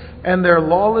sins, and their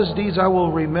lawless deeds I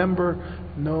will remember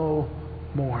no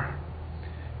more.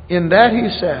 In that he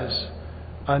says,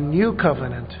 a new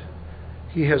covenant,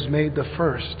 he has made the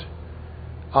first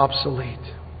obsolete.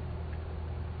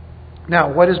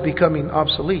 Now, what is becoming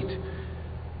obsolete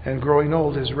and growing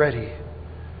old is ready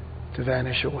to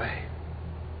vanish away.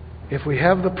 If we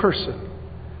have the person,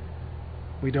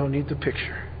 we don't need the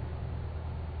picture.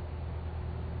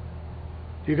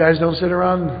 You guys don't sit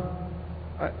around,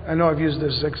 I know I've used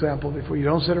this example before, you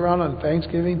don't sit around on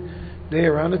Thanksgiving Day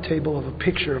around a table of a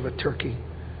picture of a turkey.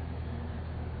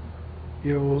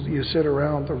 You sit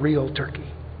around the real turkey.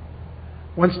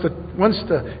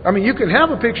 You can have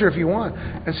a picture if you want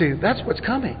and say, that's what's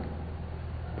coming.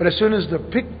 But as soon as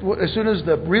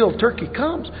the real turkey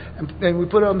comes and we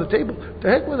put it on the table, the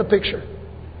heck with the picture.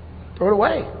 Throw it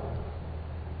away.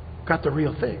 Got the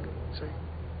real thing. See?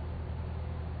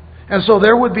 And so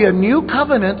there would be a new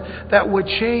covenant that would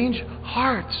change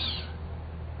hearts.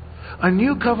 A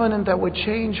new covenant that would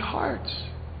change hearts.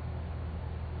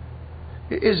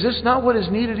 Is this not what is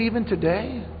needed even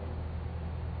today?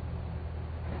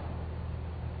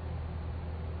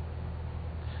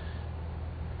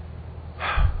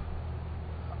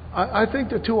 I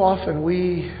think that too often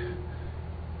we,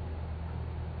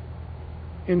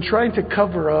 in trying to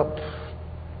cover up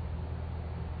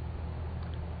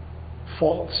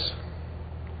faults,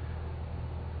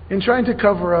 in trying to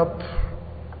cover up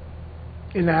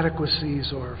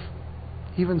inadequacies or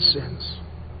even sins,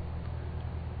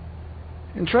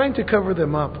 in trying to cover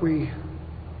them up, we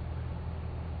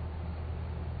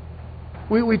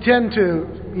tend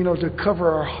to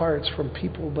cover our hearts from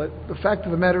people. But the fact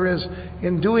of the matter is,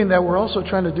 in doing that, we're also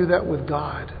trying to do that with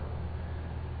God.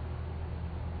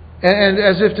 And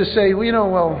as if to say,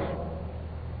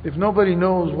 if nobody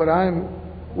knows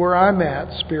where I'm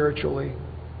at spiritually,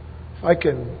 if I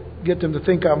can get them to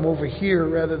think I'm over here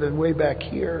rather than way back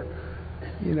here,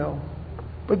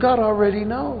 But God already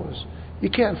knows. You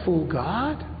can't fool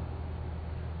God.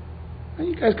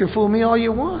 You guys can fool me all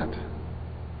you want.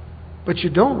 But you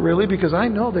don't really, because I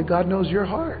know that God knows your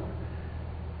heart.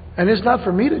 And it's not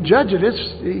for me to judge it.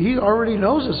 He already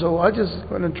knows it. So I'm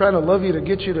going to try to love you to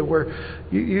get you to where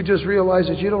you just realize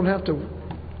that you don't have to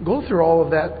go through all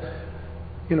of that,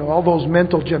 all those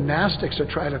mental gymnastics to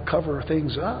try to cover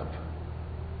things up.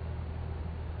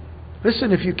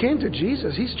 Listen, if you came to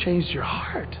Jesus, He's changed your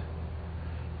heart.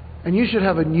 And you should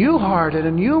have a new heart and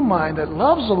a new mind that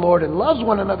loves the Lord and loves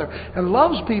one another and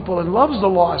loves people and loves the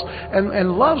lost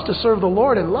and loves to serve the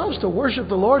Lord and loves to worship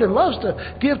the Lord and loves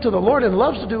to give to the Lord and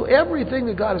loves to do everything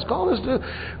that God has called us to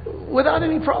do without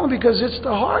any problem, because it's the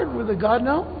heart that God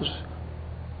knows.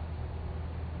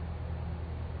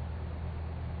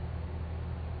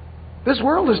 This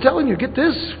world is telling you, get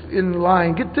this in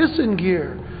line, get this in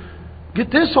gear,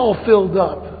 get this all filled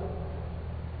up.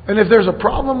 And if there's a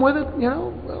problem with it,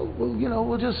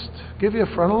 we'll just give you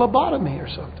a frontal lobotomy or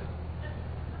something.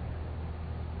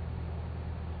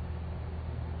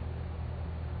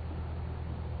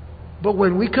 But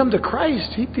when we come to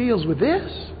Christ, He deals with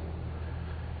this.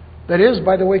 That is,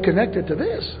 by the way, connected to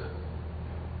this.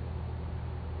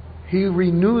 He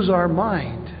renews our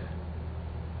mind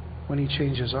when He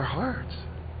changes our hearts.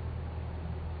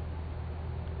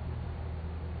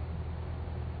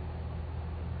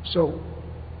 So,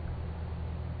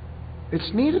 it's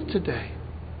needed today.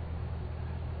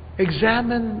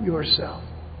 Examine yourself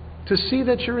to see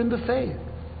that you're in the faith.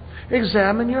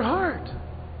 Examine your heart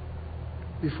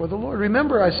before the Lord.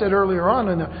 Remember, I said earlier on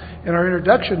in our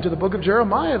introduction to the book of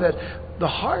Jeremiah that the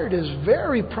heart is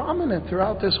very prominent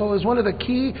throughout this whole, is one of the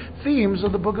key themes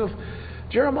of the book of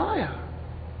Jeremiah.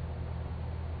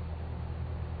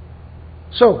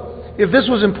 So, if this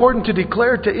was important to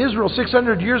declare to Israel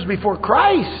 600 years before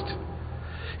Christ,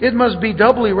 it must be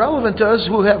doubly relevant to us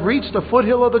who have reached the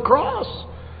foothill of the cross,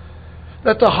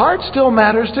 that the heart still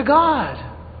matters to God.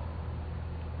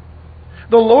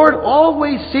 The Lord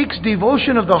always seeks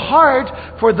devotion of the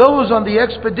heart for those on the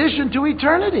expedition to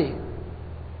eternity.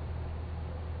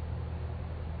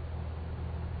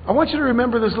 I want you to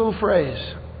remember this little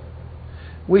phrase.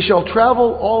 We shall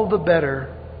travel all the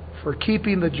better for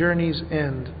keeping the journey's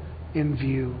end in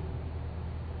view.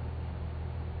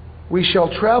 We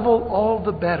shall travel all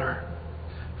the better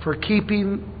for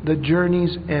keeping the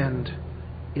journey's end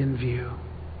in view.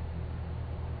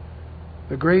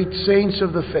 The great saints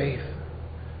of the faith,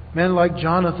 men like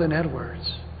Jonathan Edwards,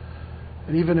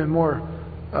 and even in more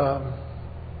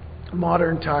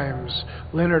modern times,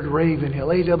 Leonard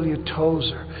Ravenhill, A.W.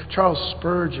 Tozer, Charles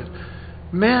Spurgeon,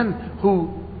 men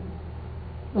who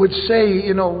would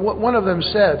say, one of them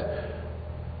said,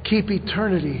 keep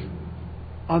eternity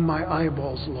on my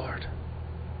eyeballs, Lord.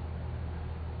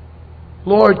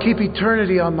 Lord, keep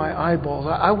eternity on my eyeballs.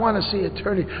 I want to see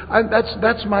eternity.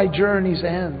 That's my journey's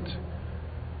end.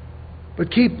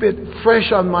 But keep it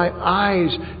fresh on my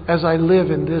eyes as I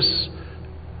live in this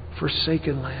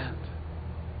forsaken land.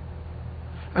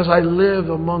 As I live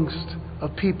amongst a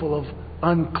people of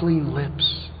unclean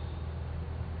lips.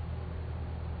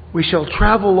 We shall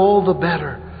travel all the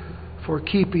better for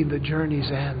keeping the journey's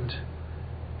end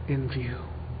in view.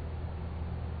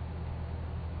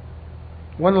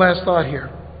 One last thought here.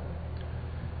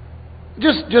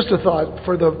 Just a thought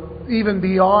for even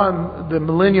beyond the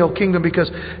millennial kingdom, because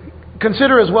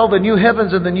consider as well the new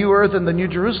heavens and the new earth and the new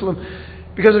Jerusalem.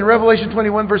 Because in Revelation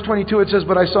 21 verse 22 it says,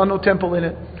 "But I saw no temple in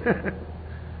it."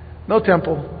 No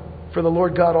temple, for the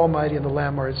Lord God Almighty and the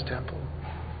Lamb are its temple.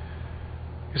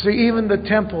 You see, even the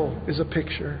temple is a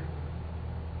picture.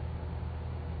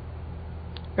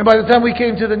 And by the time we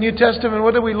came to the New Testament,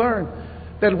 what did we learn?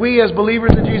 That we as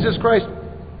believers in Jesus Christ,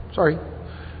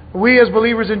 we as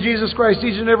believers in Jesus Christ,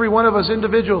 each and every one of us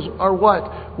individuals are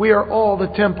what? We are all the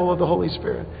temple of the Holy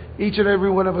Spirit. Each and every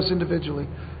one of us individually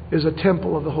is a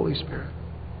temple of the Holy Spirit.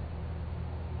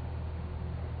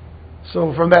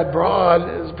 So from that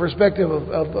broad perspective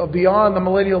of beyond the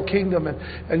millennial kingdom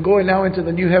and going now into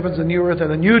the new heavens and new earth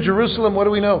and the new Jerusalem, what do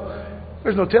we know?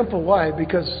 There's no temple. Why?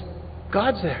 Because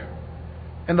God's there.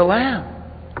 And the Lamb.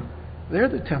 They're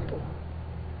the temple.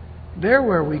 They're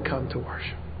where we come to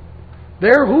worship.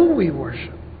 They're who we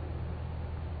worship.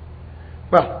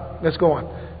 Well, let's go on.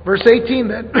 Verse 18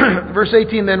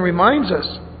 then reminds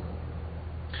us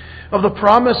of the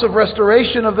promise of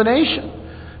restoration of the nation.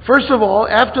 First of all,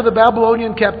 after the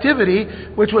Babylonian captivity,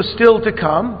 which was still to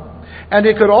come, and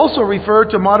it could also refer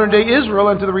to modern-day Israel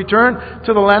and to the return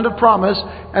to the land of promise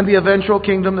and the eventual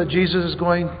kingdom that Jesus is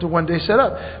going to one day set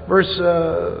up.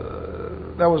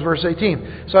 That was verse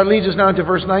 18. So that leads us now into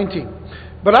verse 19.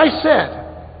 "But I said,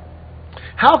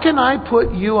 how can I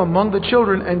put you among the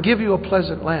children and give you a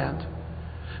pleasant land,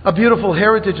 a beautiful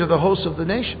heritage of the hosts of the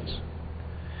nations?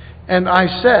 And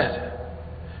I said,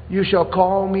 you shall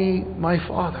call me my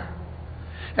Father,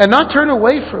 and not turn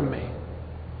away from me.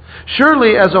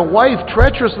 Surely as a wife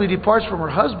treacherously departs from her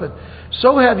husband,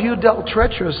 so have you dealt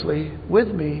treacherously with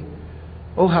me,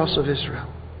 O house of Israel,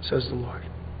 says the Lord.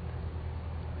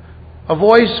 A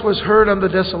voice was heard on the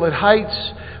desolate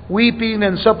heights, weeping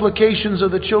and supplications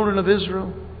of the children of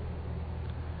Israel,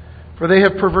 for they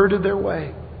have perverted their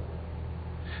way.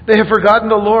 They have forgotten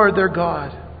the Lord their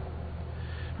God.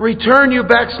 Return, you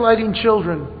backsliding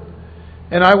children,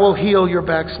 and I will heal your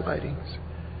backslidings.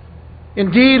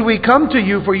 Indeed, we come to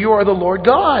you, for you are the Lord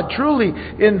God. Truly,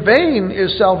 in vain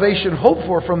is salvation hoped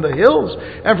for from the hills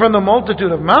and from the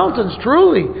multitude of mountains.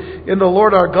 Truly, in the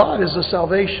Lord our God is the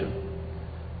salvation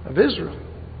of Israel."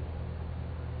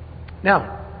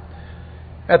 Now,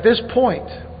 at this point,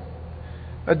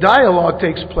 a dialogue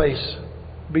takes place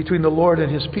between the Lord and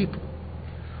His people.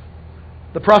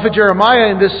 The prophet Jeremiah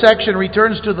in this section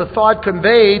returns to the thought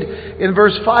conveyed in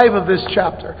verse 5 of this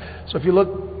chapter. So if you look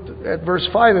at verse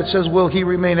 5, it says, "Will He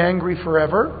remain angry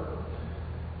forever?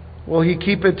 Will He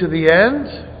keep it to the end?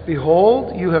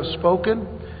 Behold, you have spoken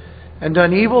and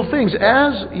done evil things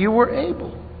as you were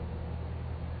able."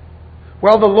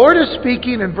 Well, the Lord is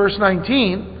speaking in verse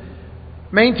 19,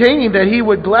 maintaining that He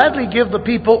would gladly give the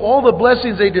people all the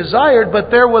blessings they desired,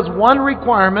 but there was one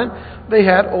requirement they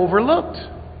had overlooked.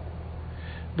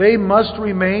 They must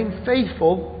remain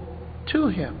faithful to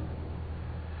Him,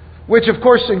 which of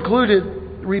course included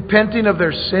repenting of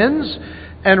their sins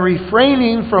and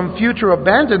refraining from future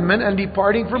abandonment and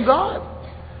departing from God.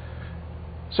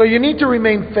 So you need to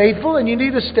remain faithful and you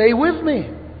need to stay with me.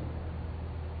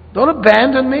 Don't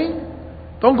abandon me.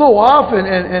 Don't go off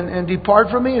and depart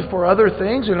from me for other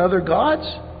things and other gods.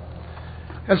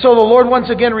 And so the Lord once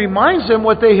again reminds them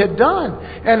what they had done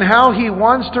and how He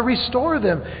wants to restore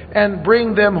them and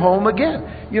bring them home again.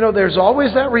 There's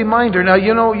always that reminder. Now,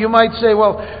 you might say,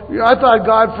 well, I thought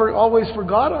God always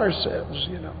forgot our sins,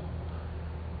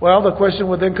 Well, the question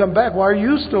would then come back, why are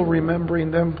you still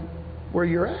remembering them where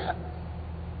you're at?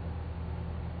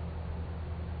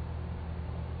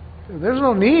 There's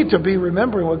no need to be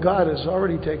remembering what God has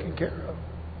already taken care of.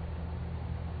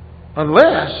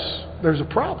 Unless there's a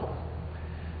problem.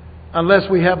 Unless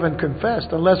we haven't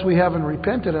confessed, unless we haven't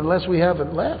repented, unless we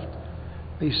haven't left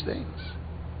these things.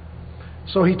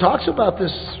 So He talks about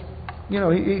this,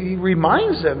 He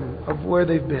reminds them of where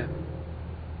they've been.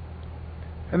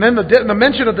 And then the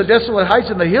mention of the desolate heights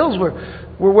and the hills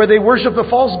were where they worship the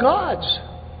false gods.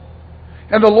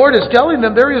 And the Lord is telling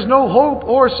them there is no hope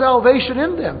or salvation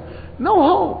in them. No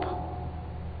hope.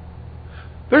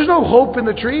 There's no hope in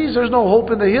the trees. There's no hope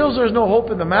in the hills. There's no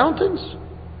hope in the mountains.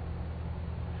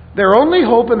 Their only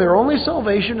hope and their only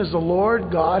salvation is the Lord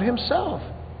God Himself.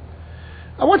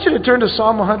 I want you to turn to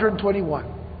Psalm 121.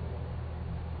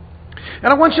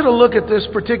 And I want you to look at this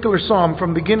particular psalm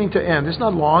from beginning to end. It's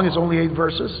not long. It's only 8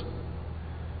 verses.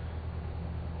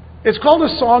 It's called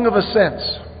a Song of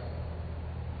Ascents.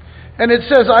 And it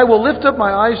says, I will lift up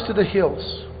my eyes to the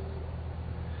hills.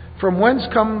 From whence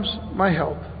comes my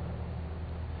help?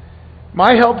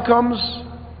 My help comes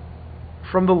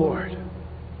from the Lord,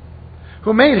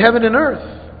 who made heaven and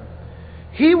earth.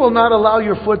 He will not allow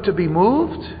your foot to be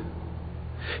moved.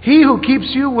 He who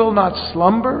keeps you will not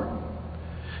slumber.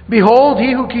 Behold,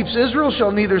 He who keeps Israel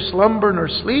shall neither slumber nor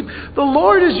sleep. The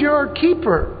Lord is your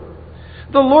keeper.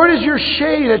 The Lord is your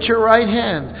shade at your right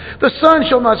hand. The sun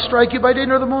shall not strike you by day,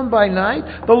 nor the moon by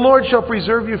night. The Lord shall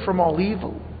preserve you from all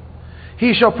evil.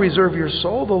 He shall preserve your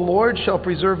soul. The Lord shall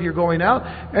preserve your going out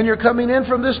and your coming in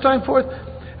from this time forth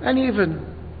and even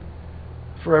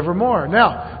forevermore.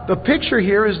 Now, the picture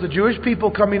here is the Jewish people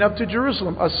coming up to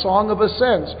Jerusalem, a song of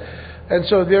ascents. And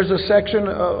so there's a section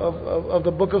of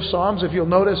the book of Psalms, if you'll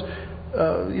notice,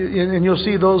 and you'll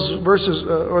see those verses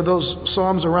or those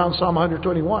Psalms around Psalm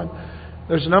 121.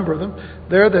 There's a number of them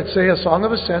there that say a song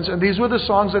of ascents. And these were the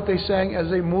songs that they sang as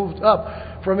they moved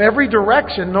up from every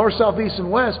direction, north, south, east,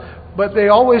 and west. But they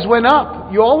always went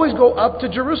up. You always go up to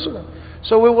Jerusalem.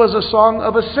 So it was a song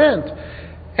of ascent.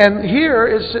 And here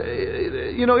is,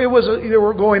 they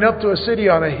were going up to a city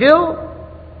on a hill.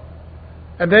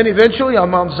 And then eventually on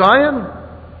Mount Zion,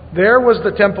 there was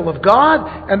the temple of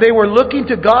God. And they were looking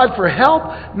to God for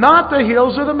help, not the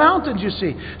hills or the mountains, you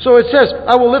see. So it says,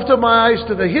 I will lift up my eyes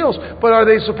to the hills. But are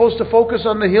they supposed to focus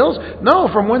on the hills? No,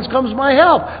 from whence comes my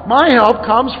help? My help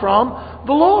comes from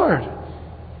the Lord.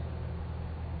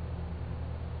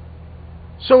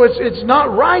 So it's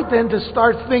not right then to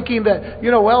start thinking that, they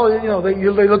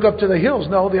look up to the hills.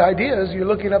 No, the idea is you're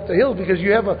looking up the hills because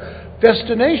you have a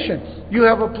destination. You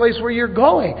have a place where you're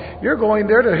going. You're going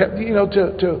there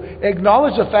to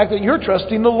acknowledge the fact that you're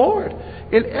trusting the Lord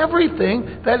in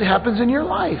everything that happens in your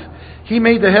life. He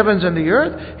made the heavens and the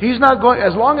earth. He's not going,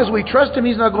 as long as we trust Him,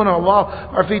 He's not going to allow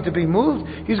our feet to be moved.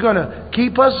 He's going to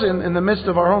keep us in the midst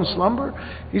of our own slumber.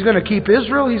 He's going to keep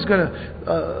Israel. He's going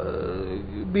to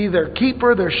be their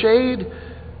keeper, their shade,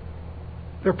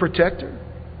 their protector.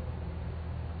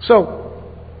 So,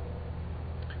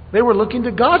 they were looking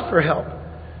to God for help,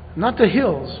 not the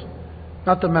hills,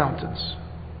 not the mountains.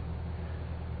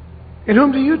 In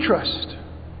whom do you trust?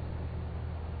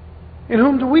 In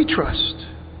whom do we trust?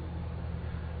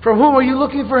 From whom are you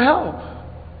looking for help?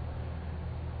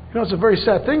 It's a very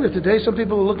sad thing that today some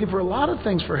people are looking for a lot of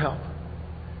things for help.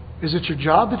 Is it your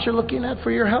job that you're looking at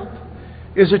for your help?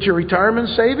 Is it your retirement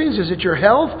savings? Is it your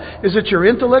health? Is it your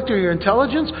intellect or your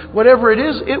intelligence? Whatever it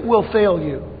is, it will fail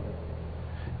you.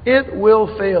 It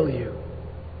will fail you.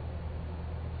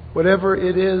 Whatever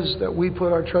it is that we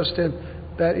put our trust in,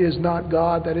 that is not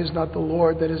God, that is not the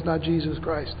Lord, that is not Jesus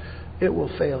Christ, it will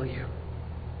fail you.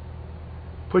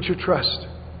 Put your trust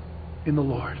in the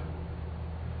Lord.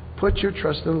 Put your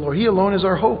trust in the Lord. He alone is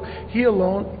our hope. He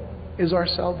alone is our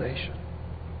salvation.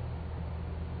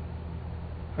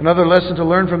 Another lesson to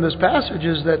learn from this passage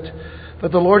is that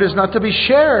the Lord is not to be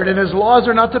shared and His laws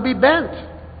are not to be bent.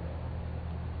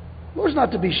 The Lord's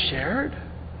not to be shared.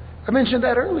 I mentioned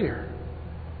that earlier.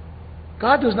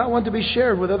 God does not want to be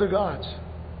shared with other gods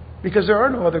because there are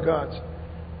no other gods.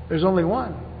 There's only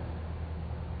one.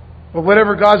 But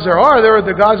whatever gods there are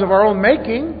the gods of our own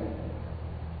making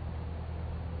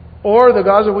or the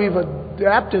gods that we've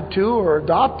adapted to or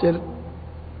adopted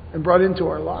and brought into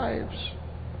our lives.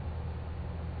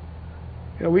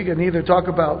 We can either talk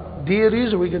about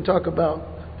deities or we can talk about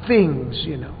things,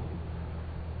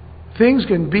 Things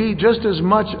can be just as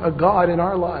much a god in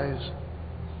our lives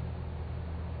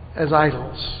as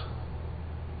idols.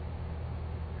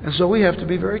 And so we have to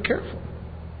be very careful.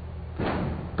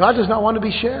 God does not want to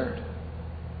be shared.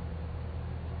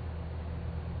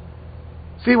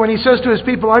 See, when He says to His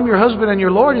people, I'm your husband and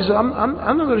your Lord, He says, I'm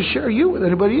not going to share you with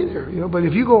anybody either. But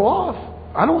if you go off,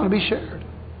 I don't want to be shared.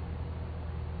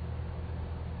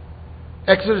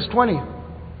 Exodus 20.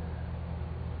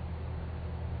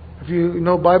 If you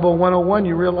know Bible 101,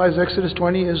 you realize Exodus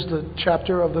 20 is the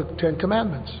chapter of the Ten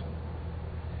Commandments.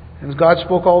 And God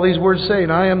spoke all these words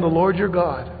saying, I am the Lord your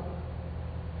God,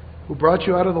 who brought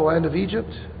you out of the land of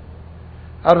Egypt,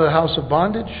 out of the house of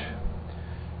bondage.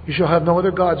 You shall have no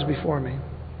other gods before me.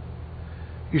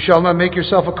 You shall not make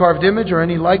yourself a carved image or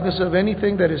any likeness of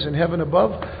anything that is in heaven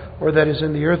above, or that is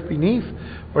in the earth beneath,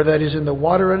 or that is in the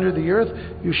water under the earth.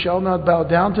 You shall not bow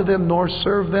down to them nor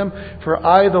serve them, for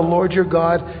I, the Lord your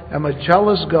God, am a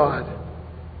jealous God.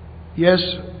 Yes,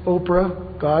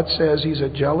 Oprah, God says He's a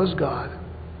jealous God,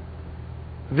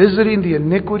 visiting the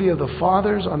iniquity of the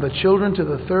fathers on the children to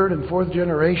the third and fourth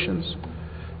generations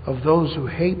of those who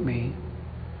hate me,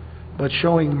 but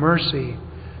showing mercy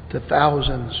to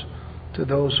thousands, to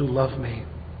those who love me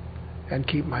and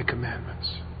keep my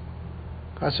commandments.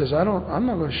 God says, I'm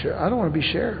not going to share. I don't want to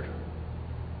be shared.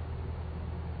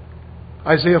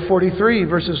 Isaiah 43,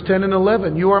 verses 10 and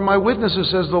 11. You are my witnesses,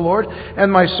 says the Lord,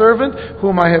 and my servant,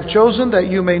 whom I have chosen, that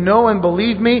you may know and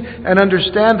believe me, and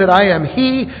understand that I am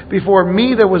He. Before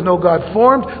me there was no God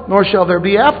formed, nor shall there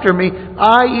be after me.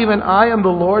 Even I am the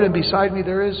Lord, and beside me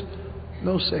there is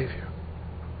no Savior.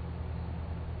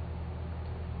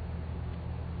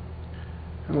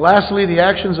 And lastly, the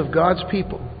actions of God's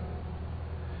people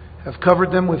have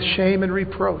covered them with shame and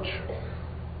reproach.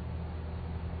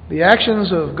 The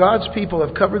actions of God's people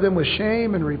have covered them with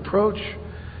shame and reproach,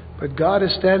 but God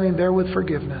is standing there with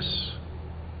forgiveness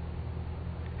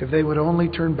if they would only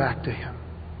turn back to Him.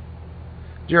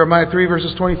 Jeremiah 3,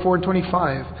 verses 24 and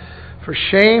 25. For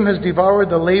shame has devoured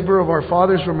the labor of our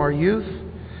fathers from our youth,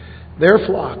 their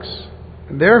flocks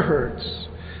and their herds,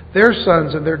 their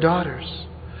sons and their daughters.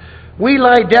 We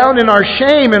lie down in our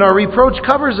shame, and our reproach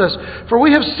covers us. For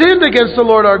we have sinned against the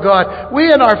Lord our God,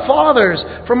 we and our fathers,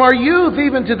 from our youth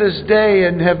even to this day,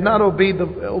 and have not obeyed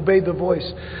the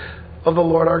voice of the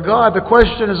Lord our God. The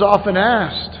question is often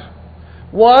asked,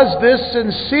 was this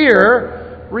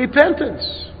sincere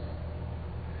repentance?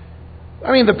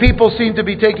 I mean, the people seem to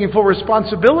be taking full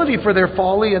responsibility for their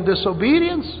folly and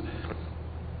disobedience.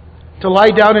 To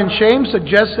lie down in shame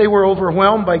suggests they were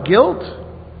overwhelmed by guilt.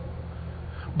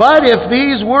 But if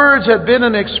these words had been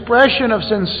an expression of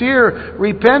sincere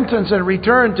repentance and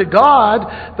return to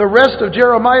God, the rest of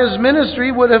Jeremiah's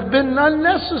ministry would have been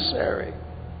unnecessary.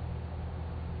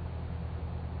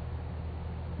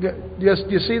 Yes, do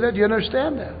you see that? Do you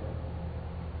understand that?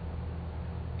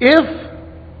 If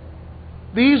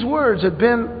these words had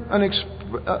been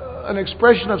an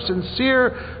expression of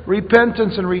sincere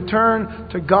repentance and return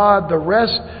to God, the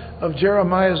rest of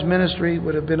Jeremiah's ministry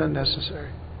would have been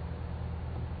unnecessary.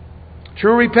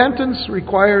 True repentance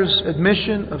requires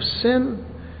admission of sin,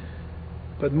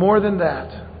 but more than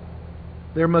that,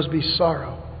 there must be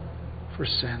sorrow for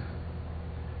sin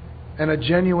and a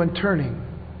genuine turning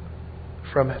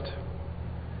from it.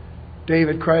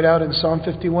 David cried out in Psalm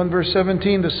 51, verse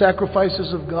 17, the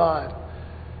sacrifices of God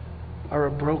are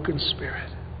a broken spirit,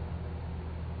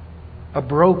 a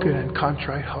broken and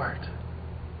contrite heart.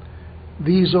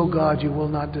 These, O God, you will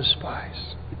not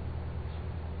despise.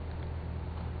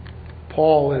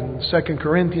 Paul in 2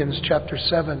 Corinthians chapter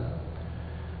 7,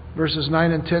 verses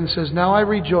 9 and 10 says, Now I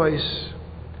rejoice,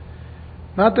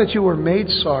 not that you were made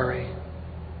sorry,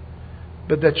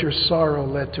 but that your sorrow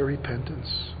led to repentance.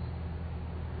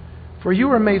 For you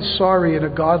were made sorry in a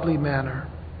godly manner,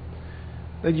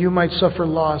 that you might suffer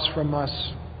loss from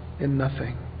us in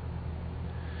nothing.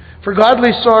 For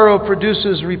godly sorrow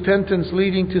produces repentance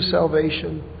leading to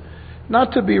salvation,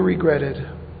 not to be regretted,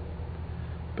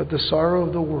 but the sorrow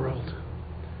of the world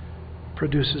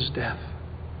produces death.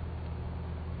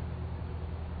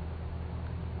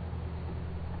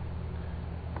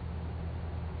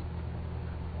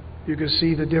 You can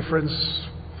see the difference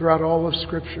throughout all of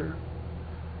Scripture.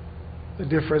 The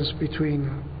difference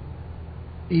between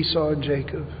Esau and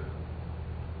Jacob.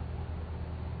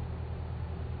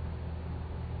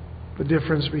 The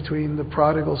difference between the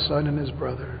prodigal son and his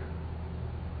brother.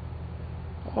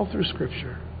 All through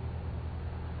Scripture.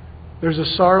 There's a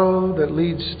sorrow that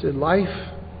leads to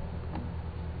life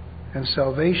and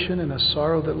salvation, and a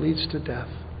sorrow that leads to death.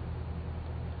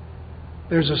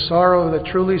 There's a sorrow that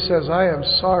truly says, I am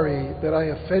sorry that I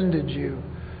offended you.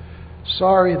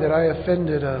 Sorry that I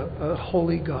offended a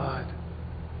holy God.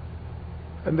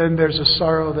 And then there's a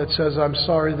sorrow that says, I'm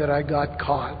sorry that I got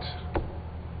caught.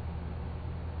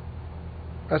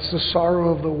 That's the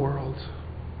sorrow of the world.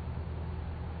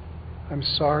 I'm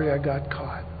sorry I got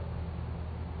caught.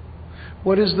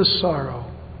 What is the sorrow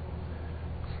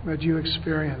that you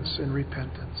experience in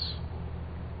repentance?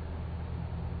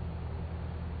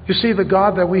 You see, the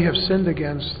God that we have sinned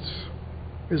against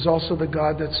is also the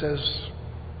God that says,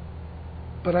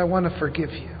 but I want to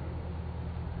forgive you.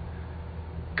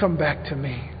 Come back to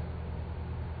me.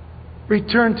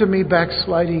 Return to me,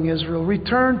 backsliding Israel.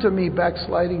 Return to me,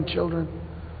 backsliding children.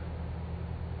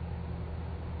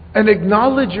 And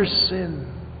acknowledge your sin.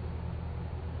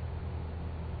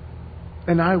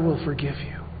 And I will forgive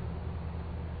you.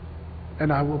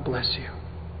 and I will bless you.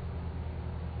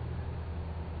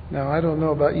 Now, I don't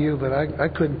know about you, but I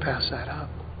couldn't pass that up.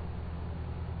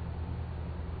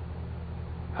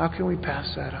 How can we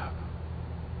pass that up?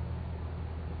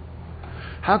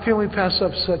 How can we pass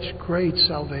up such great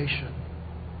salvation?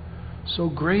 So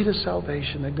great a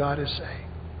salvation that God is saying,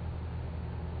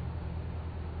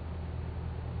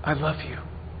 I love you.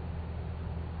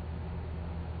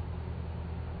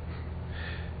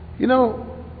 You know,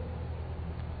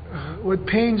 what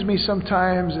pains me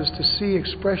sometimes is to see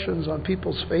expressions on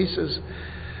people's faces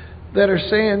that are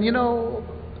saying, you know,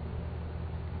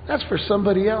 that's for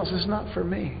somebody else. It's not for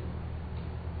me.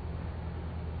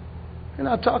 You're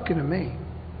not talking to me.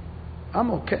 I'm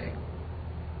okay.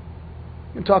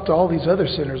 You can talk to all these other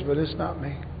sinners, but it's not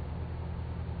me.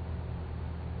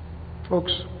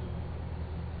 Folks,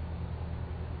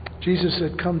 Jesus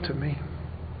said, come to me,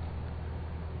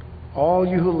 all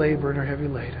you who labor and are heavy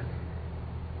laden.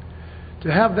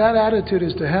 To have that attitude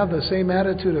is to have the same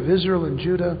attitude of Israel and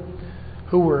Judah,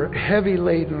 who were heavy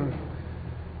laden,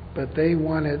 but they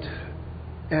wanted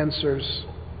answers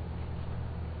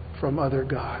from other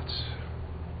gods.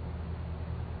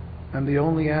 And the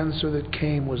only answer that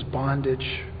came was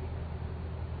bondage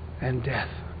and death.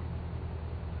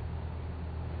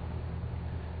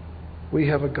 We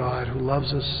have a God who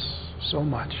loves us so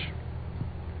much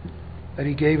that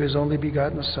He gave His only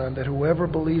begotten Son, that whoever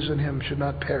believes in Him should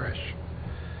not perish,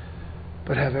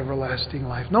 but have everlasting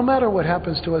life. No matter what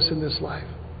happens to us in this life,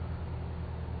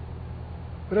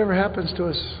 whatever happens to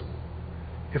us,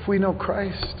 if we know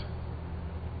Christ.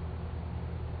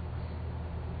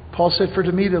 Paul said, for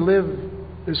to me to live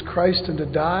is Christ, and to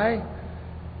die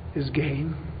is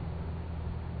gain.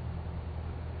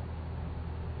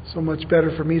 So much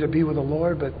better for me to be with the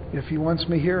Lord, but if He wants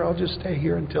me here, I'll just stay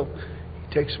here until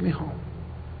He takes me home.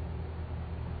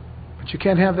 But you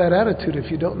can't have that attitude if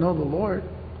you don't know the Lord,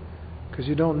 because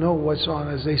you don't know what's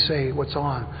on, as they say, what's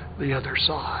on the other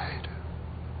side.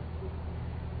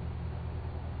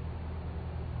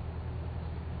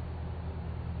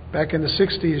 Back in the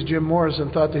 60s, Jim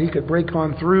Morrison thought that he could break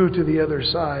on through to the other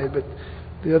side, but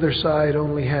the other side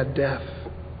only had death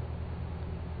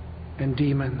and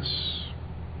demons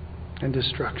and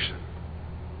destruction.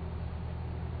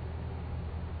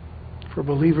 For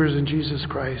believers in Jesus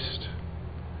Christ,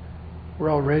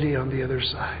 we're already on the other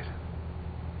side.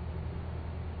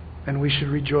 And we should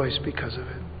rejoice because of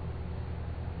it.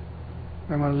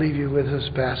 I want to leave you with this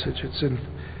passage. It's in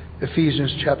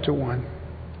Ephesians chapter 1.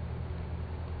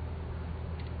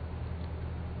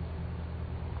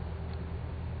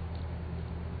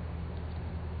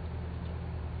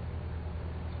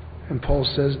 And Paul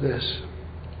says this.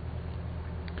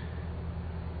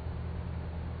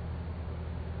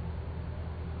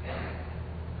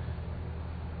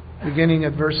 Beginning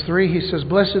at verse 3, he says,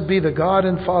 blessed be the God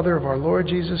and Father of our Lord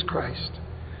Jesus Christ,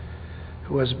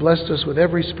 who has blessed us with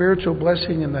every spiritual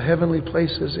blessing in the heavenly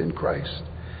places in Christ,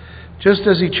 just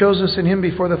as He chose us in Him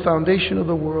before the foundation of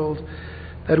the world,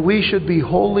 that we should be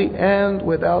holy and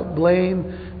without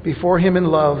blame before Him in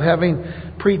love, having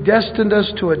predestined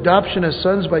us to adoption as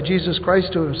sons by Jesus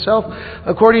Christ to Himself,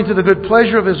 according to the good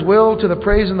pleasure of His will, to the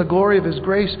praise and the glory of His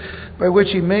grace, by which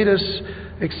He made us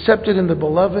accepted in the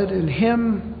Beloved. In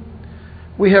Him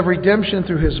we have redemption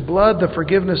through His blood, the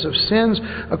forgiveness of sins,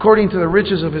 according to the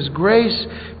riches of His grace,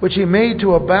 which He made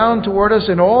to abound toward us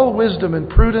in all wisdom and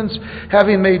prudence,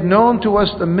 having made known to us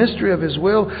the mystery of His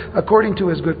will, according to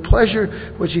His good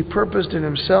pleasure, which He purposed in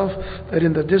Himself, that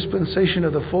in the dispensation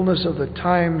of the fullness of the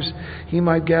times He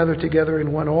might gather together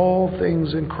in one all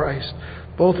things in Christ,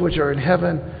 both which are in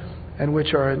heaven and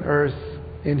which are in earth,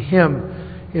 in Him.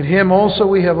 In Him also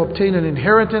we have obtained an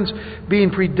inheritance, being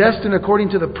predestined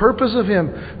according to the purpose of Him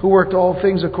who worked all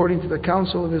things according to the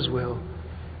counsel of His will,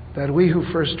 that we who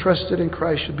first trusted in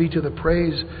Christ should be to the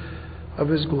praise of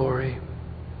His glory.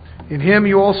 In Him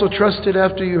you also trusted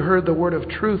after you heard the word of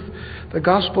truth, the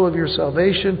gospel of your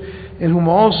salvation, in whom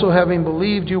also having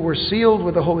believed you were sealed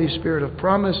with the Holy Spirit of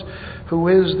promise, who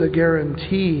is the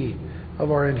guarantee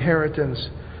of our inheritance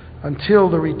until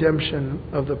the redemption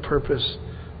of the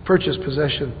purchased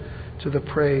possession, to the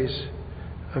praise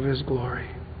of His glory.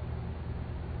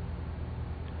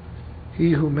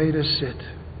 He who made us sit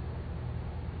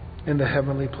in the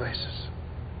heavenly places.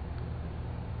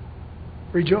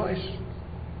 Rejoice.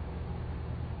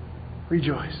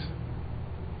 Rejoice.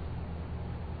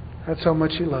 That's how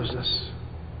much He loves us.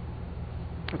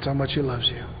 That's how much He loves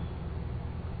you.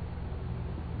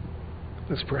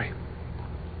 Let's pray.